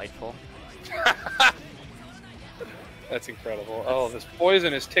 That's delightful. That's incredible. Oh, this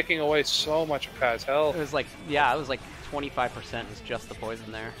poison is ticking away so much of Kai's health. It was like, yeah, it was like 25% is just the poison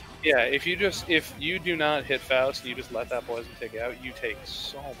there. Yeah, if you do not hit Faust and you just let that poison take out, you take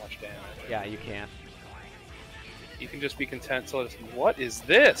so much damage. Yeah, you can't. You can just be content to listen. What is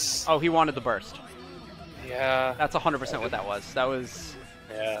this? Oh, he wanted the burst. Yeah. That's 100% what that was. That was...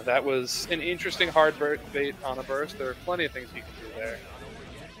 Yeah, that was an interesting hard bait on a burst. There are plenty of things you can do there.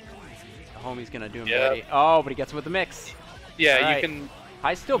 The homie's gonna do him Yeah. dirty. Oh, but he gets it with the mix. Yeah, All right. you can...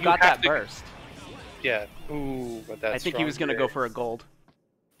 I still you got have that to- burst. Yeah. Ooh, but that's I think he was gonna go for a gold.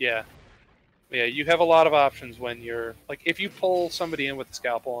 Yeah. Yeah, you have a lot of options when you're... Like, if you pull somebody in with the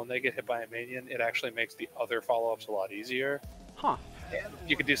scalpel and they get hit by a minion, it actually makes the other follow-ups a lot easier. Huh. And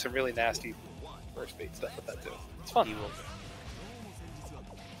you can do some really nasty burst bait stuff with that, too. It's fun.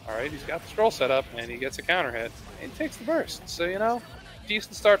 Alright, he's got the scroll set up, and he gets a counter hit. And he takes the burst. So, you know,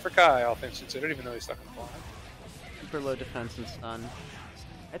 decent start for Kai, all things considered, even though he's stuck in the blind. Super low defense and stun.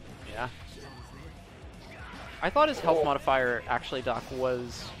 Yeah. I thought his health modifier actually, Doc,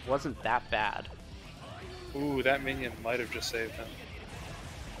 wasn't that bad. Ooh, that minion might have just saved him.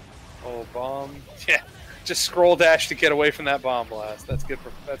 Oh, bomb. Yeah, just scroll dash to get away from that bomb blast. That's good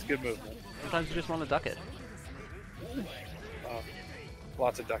movement. Sometimes you just want to duck it.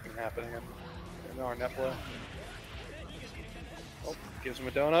 Lots of ducking happening in our netplay. Oh, gives him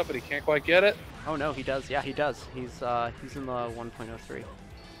a donut, but he can't quite get it. Oh no, he does. Yeah, he does. He's in the 1.03.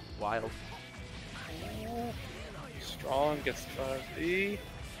 Wild. Strong, gets the 5D.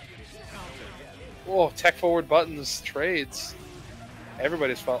 Whoa, tech forward buttons, trades.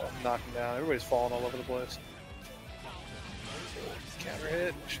 Everybody's knocking down. Everybody's falling all over the place. Counter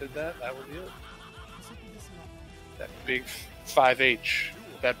hit. That would be it. That big 5H.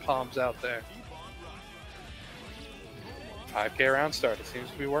 That palms out there. 5K round start. It seems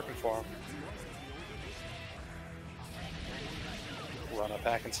to be working for him. Run up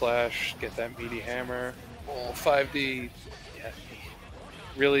hack and slash. Get that meaty hammer. Oh, 5D. Yeah.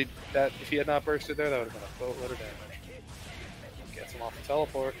 Really, that if he had not bursted there, that would have been a boatload of damage. Gets him off the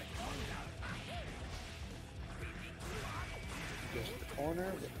teleport. Goes to the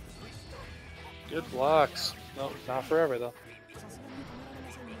corner. Good blocks. No, not forever though.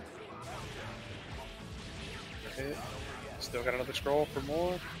 Okay. Still got another scroll for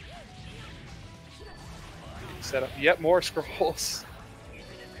more. set up yet more scrolls.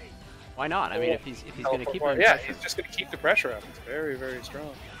 Why not? I mean, if he's going to keep him, yeah, he's just going to keep the pressure up. It's very, very strong.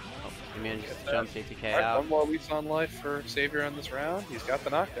 Oh, he manages to jump JTK Right, out. one more lease on life for Savior on this round. He's got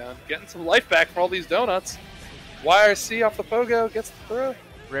the knockdown, getting some life back from all these donuts. YRC off the pogo gets the throw.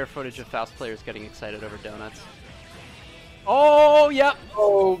 Rare footage of Faust players getting excited over donuts. Oh, yep.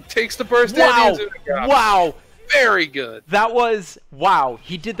 Oh, takes the burst. Wow. And Wow. Very good. That was, wow.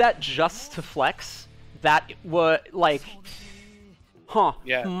 He did that just to flex. That was like, huh.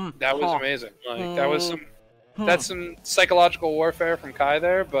 Yeah, that was amazing. Like that was that's some psychological warfare from Kai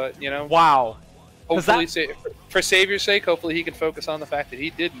there, but you know. Wow. Hopefully, for Savior's sake, hopefully he can focus on the fact that he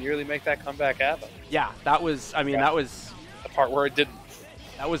did nearly make that comeback happen. Yeah, that was. I mean, that was the part where it didn't.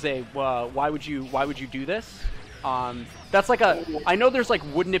 That was a. Why would you do this? That's like a. I know there's like,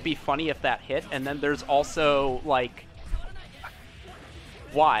 wouldn't it be funny if that hit? And then there's also like,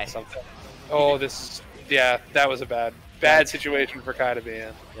 why? Something. Oh, this. Yeah, that was a bad situation for Kai to be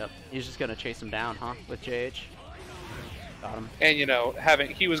in. Yep. He's just gonna chase him down, huh? With JH. Got him. And you know,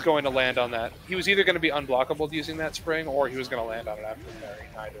 he was going to land on that. He was either going to be unblockable using that spring, or he was going to land on it after the parry.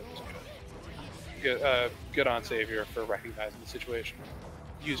 Neither was good. Good on Savior for recognizing the situation,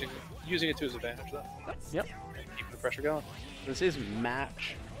 using it to his advantage, though. Yep. And keeping the pressure going. This is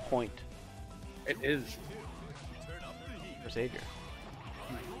match point. It is. For Savior.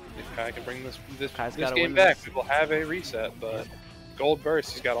 If Kai can bring this gotta game win back, this. we will have a reset. But gold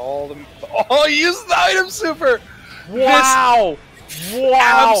burst, he's got all the. Oh, he used the item super. Wow!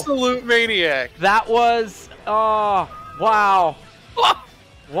 Wow! Absolute maniac. That was. Oh! Wow!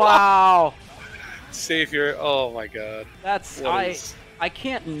 Wow! Savior. Oh my God. That's I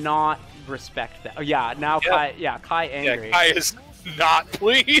can't not respect that. Oh, yeah. Now Kai. Yeah, Kai angry. Yeah, Kai is not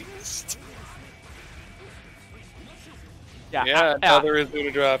pleased. Yeah, another is going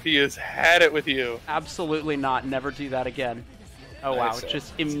to drop. He has had it with you. Absolutely not. Never do that again. Oh wow! Nice.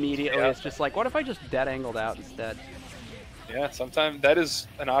 Just immediately, it's just like, what if I just dead angled out instead? Yeah, sometimes that is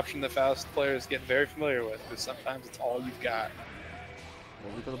an option that Faust players get very familiar with, because sometimes it's all you've got.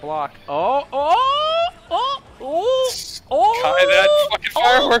 Moving to the block. Oh! Oh! Oh! Oh! Oh! Kai, that fucking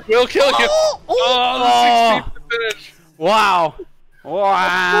firework will kill you. Oh, the 16th to finish. Wow!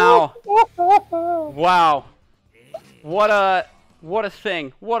 Wow! Wow! What a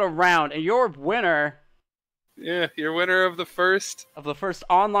thing! What a round! And your winner. Yeah, your winner of the first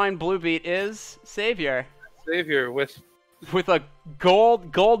online blue beat is Savior. Savior with a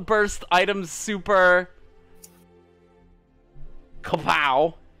gold burst item super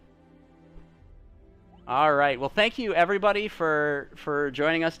kapow. All right. Well, thank you everybody for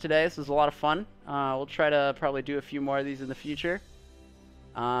joining us today. This was a lot of fun. We'll try to probably do a few more of these in the future.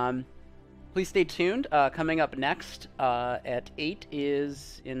 Please stay tuned. Coming up next at 8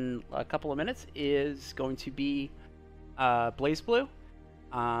 is, in a couple of minutes, is going to be Blaze Blue.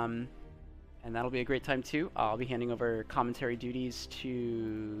 And that'll be a great time too. I'll be handing over commentary duties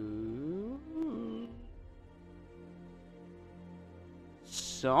to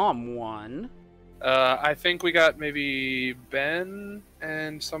someone. I think we got maybe Ben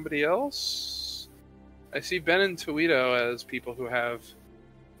and somebody else. I see Ben and Toledo as people who have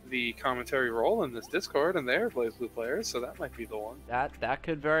the commentary role in this Discord, and they're Blaze Blue players, so that might be the one. That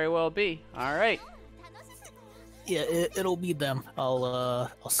could very well be. All right. Yeah, it'll be them.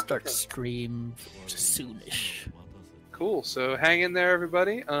 I'll start stream soonish. Cool. So hang in there,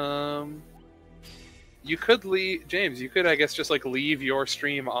 everybody. You could leave, James. You could, I guess, just like leave your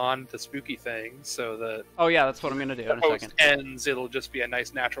stream on the spooky thing, so that. Oh yeah, that's what I'm gonna do in a second. Ends. It'll just be a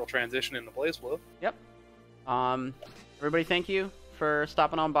nice natural transition into Blaze Blue. Yep. Everybody, thank you for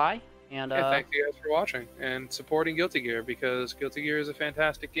stopping on by, and yeah, thank you guys for watching and supporting Guilty Gear, because Guilty Gear is a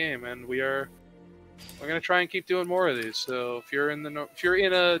fantastic game, and we're gonna try and keep doing more of these. So if you're in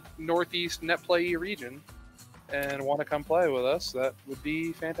a northeast netplay region and want to come play with us, that would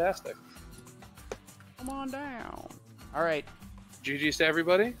be fantastic. Come on down. All right. GG's to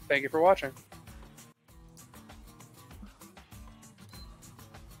everybody. Thank you for watching.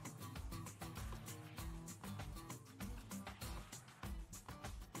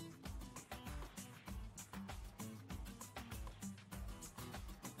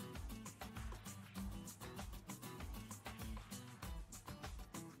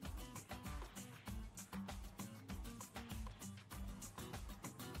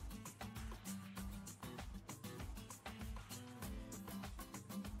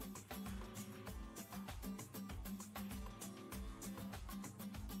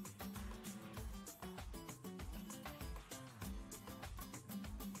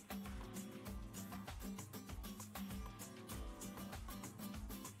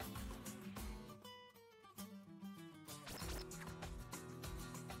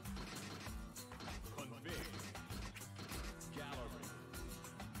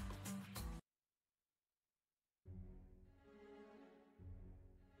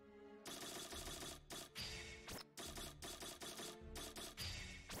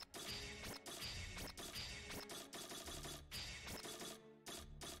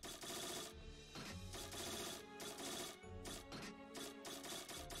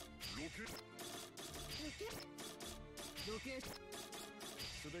 計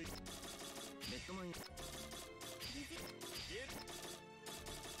素材レッドマンギル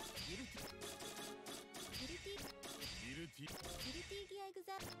ティギアエグ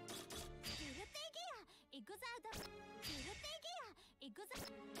ザギルティギアエグザードギルティギアエグザフ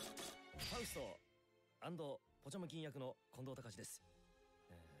ァウストポチョムキン役の近藤隆です。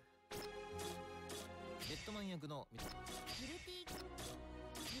レッドマン役のギルティ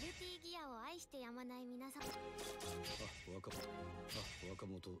ギアを愛してやまない皆さん。若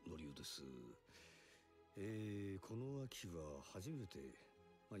本のりおです。この秋は初めて、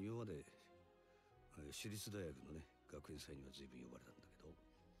今まで私立大学のね学園祭には随分呼ばれたんだけど、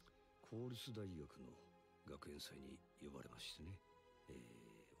公立大学の学園祭に呼ばれましてね、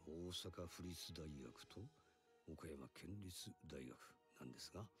大阪府立大学と岡山県立大学なんで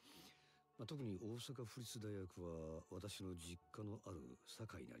すが、特に大阪府立大学は私の実家のある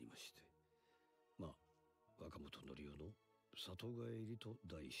堺にありまして、若本のりおの里帰りと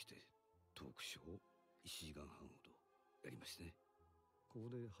題してトークショーを1時間半ほどやりましてね、こ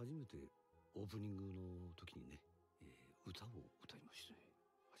こで初めてオープニングの時にね、歌を歌いましてね、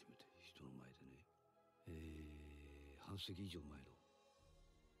初めて人の前でね、半世紀以上前の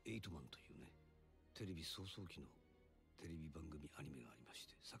エイトマンというねテレビ創創期のテレビ番組アニメがありまし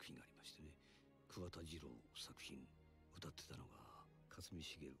て、作品がありましてね、桑田二郎作品歌ってたのが勝見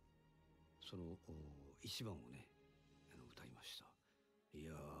茂、その一番をね歌いました。い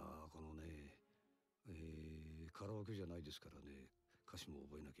やー、このね、カラオケじゃないですからね、歌詞も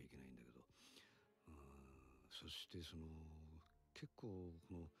覚えなきゃいけないんだけど、そして結構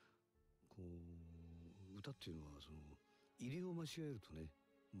歌っていうのは入りを間違えるとね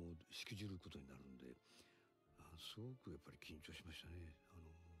もうしくじることになるんで、すごくやっぱり緊張しましたね。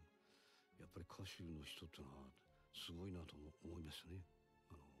やっぱり歌手の人ってのはすごいなと思いましたね。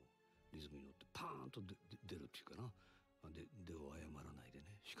リズムに乗ってパーンと出るっていうかな、出を誤らないでね、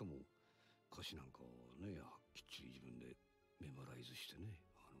しかも歌詞なんかをねきっちり自分でメモライズしてね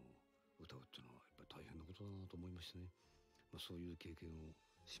歌うっていうのはやっぱり大変なことだなと思いましたね。そういう経験を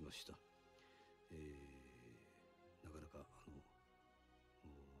しました。なかなか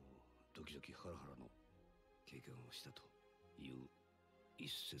ドキドキハラハラの経験をしたという一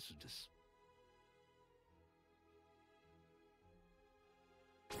節です。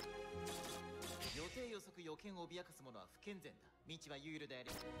予定予測予見を脅かす者は不健全だ。道は有利であり。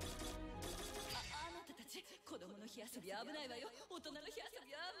あなたたち子供の火遊びは危ないわよ。大人の火遊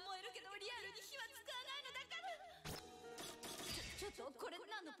びは燃えるけどリアルに火は使わないのだから。ちょっとこれ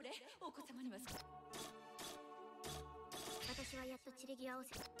何のプレイ？お子様には私はやっと散り際をや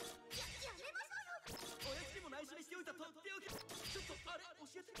めましょうよ。おやつにも内緒にしておいたとっておき。ちょっとあれ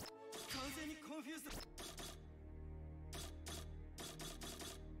教えて。完全にコンフューズ。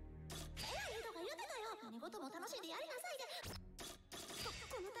偉い人が言うてたよ。何事も楽しんでやりなさいで。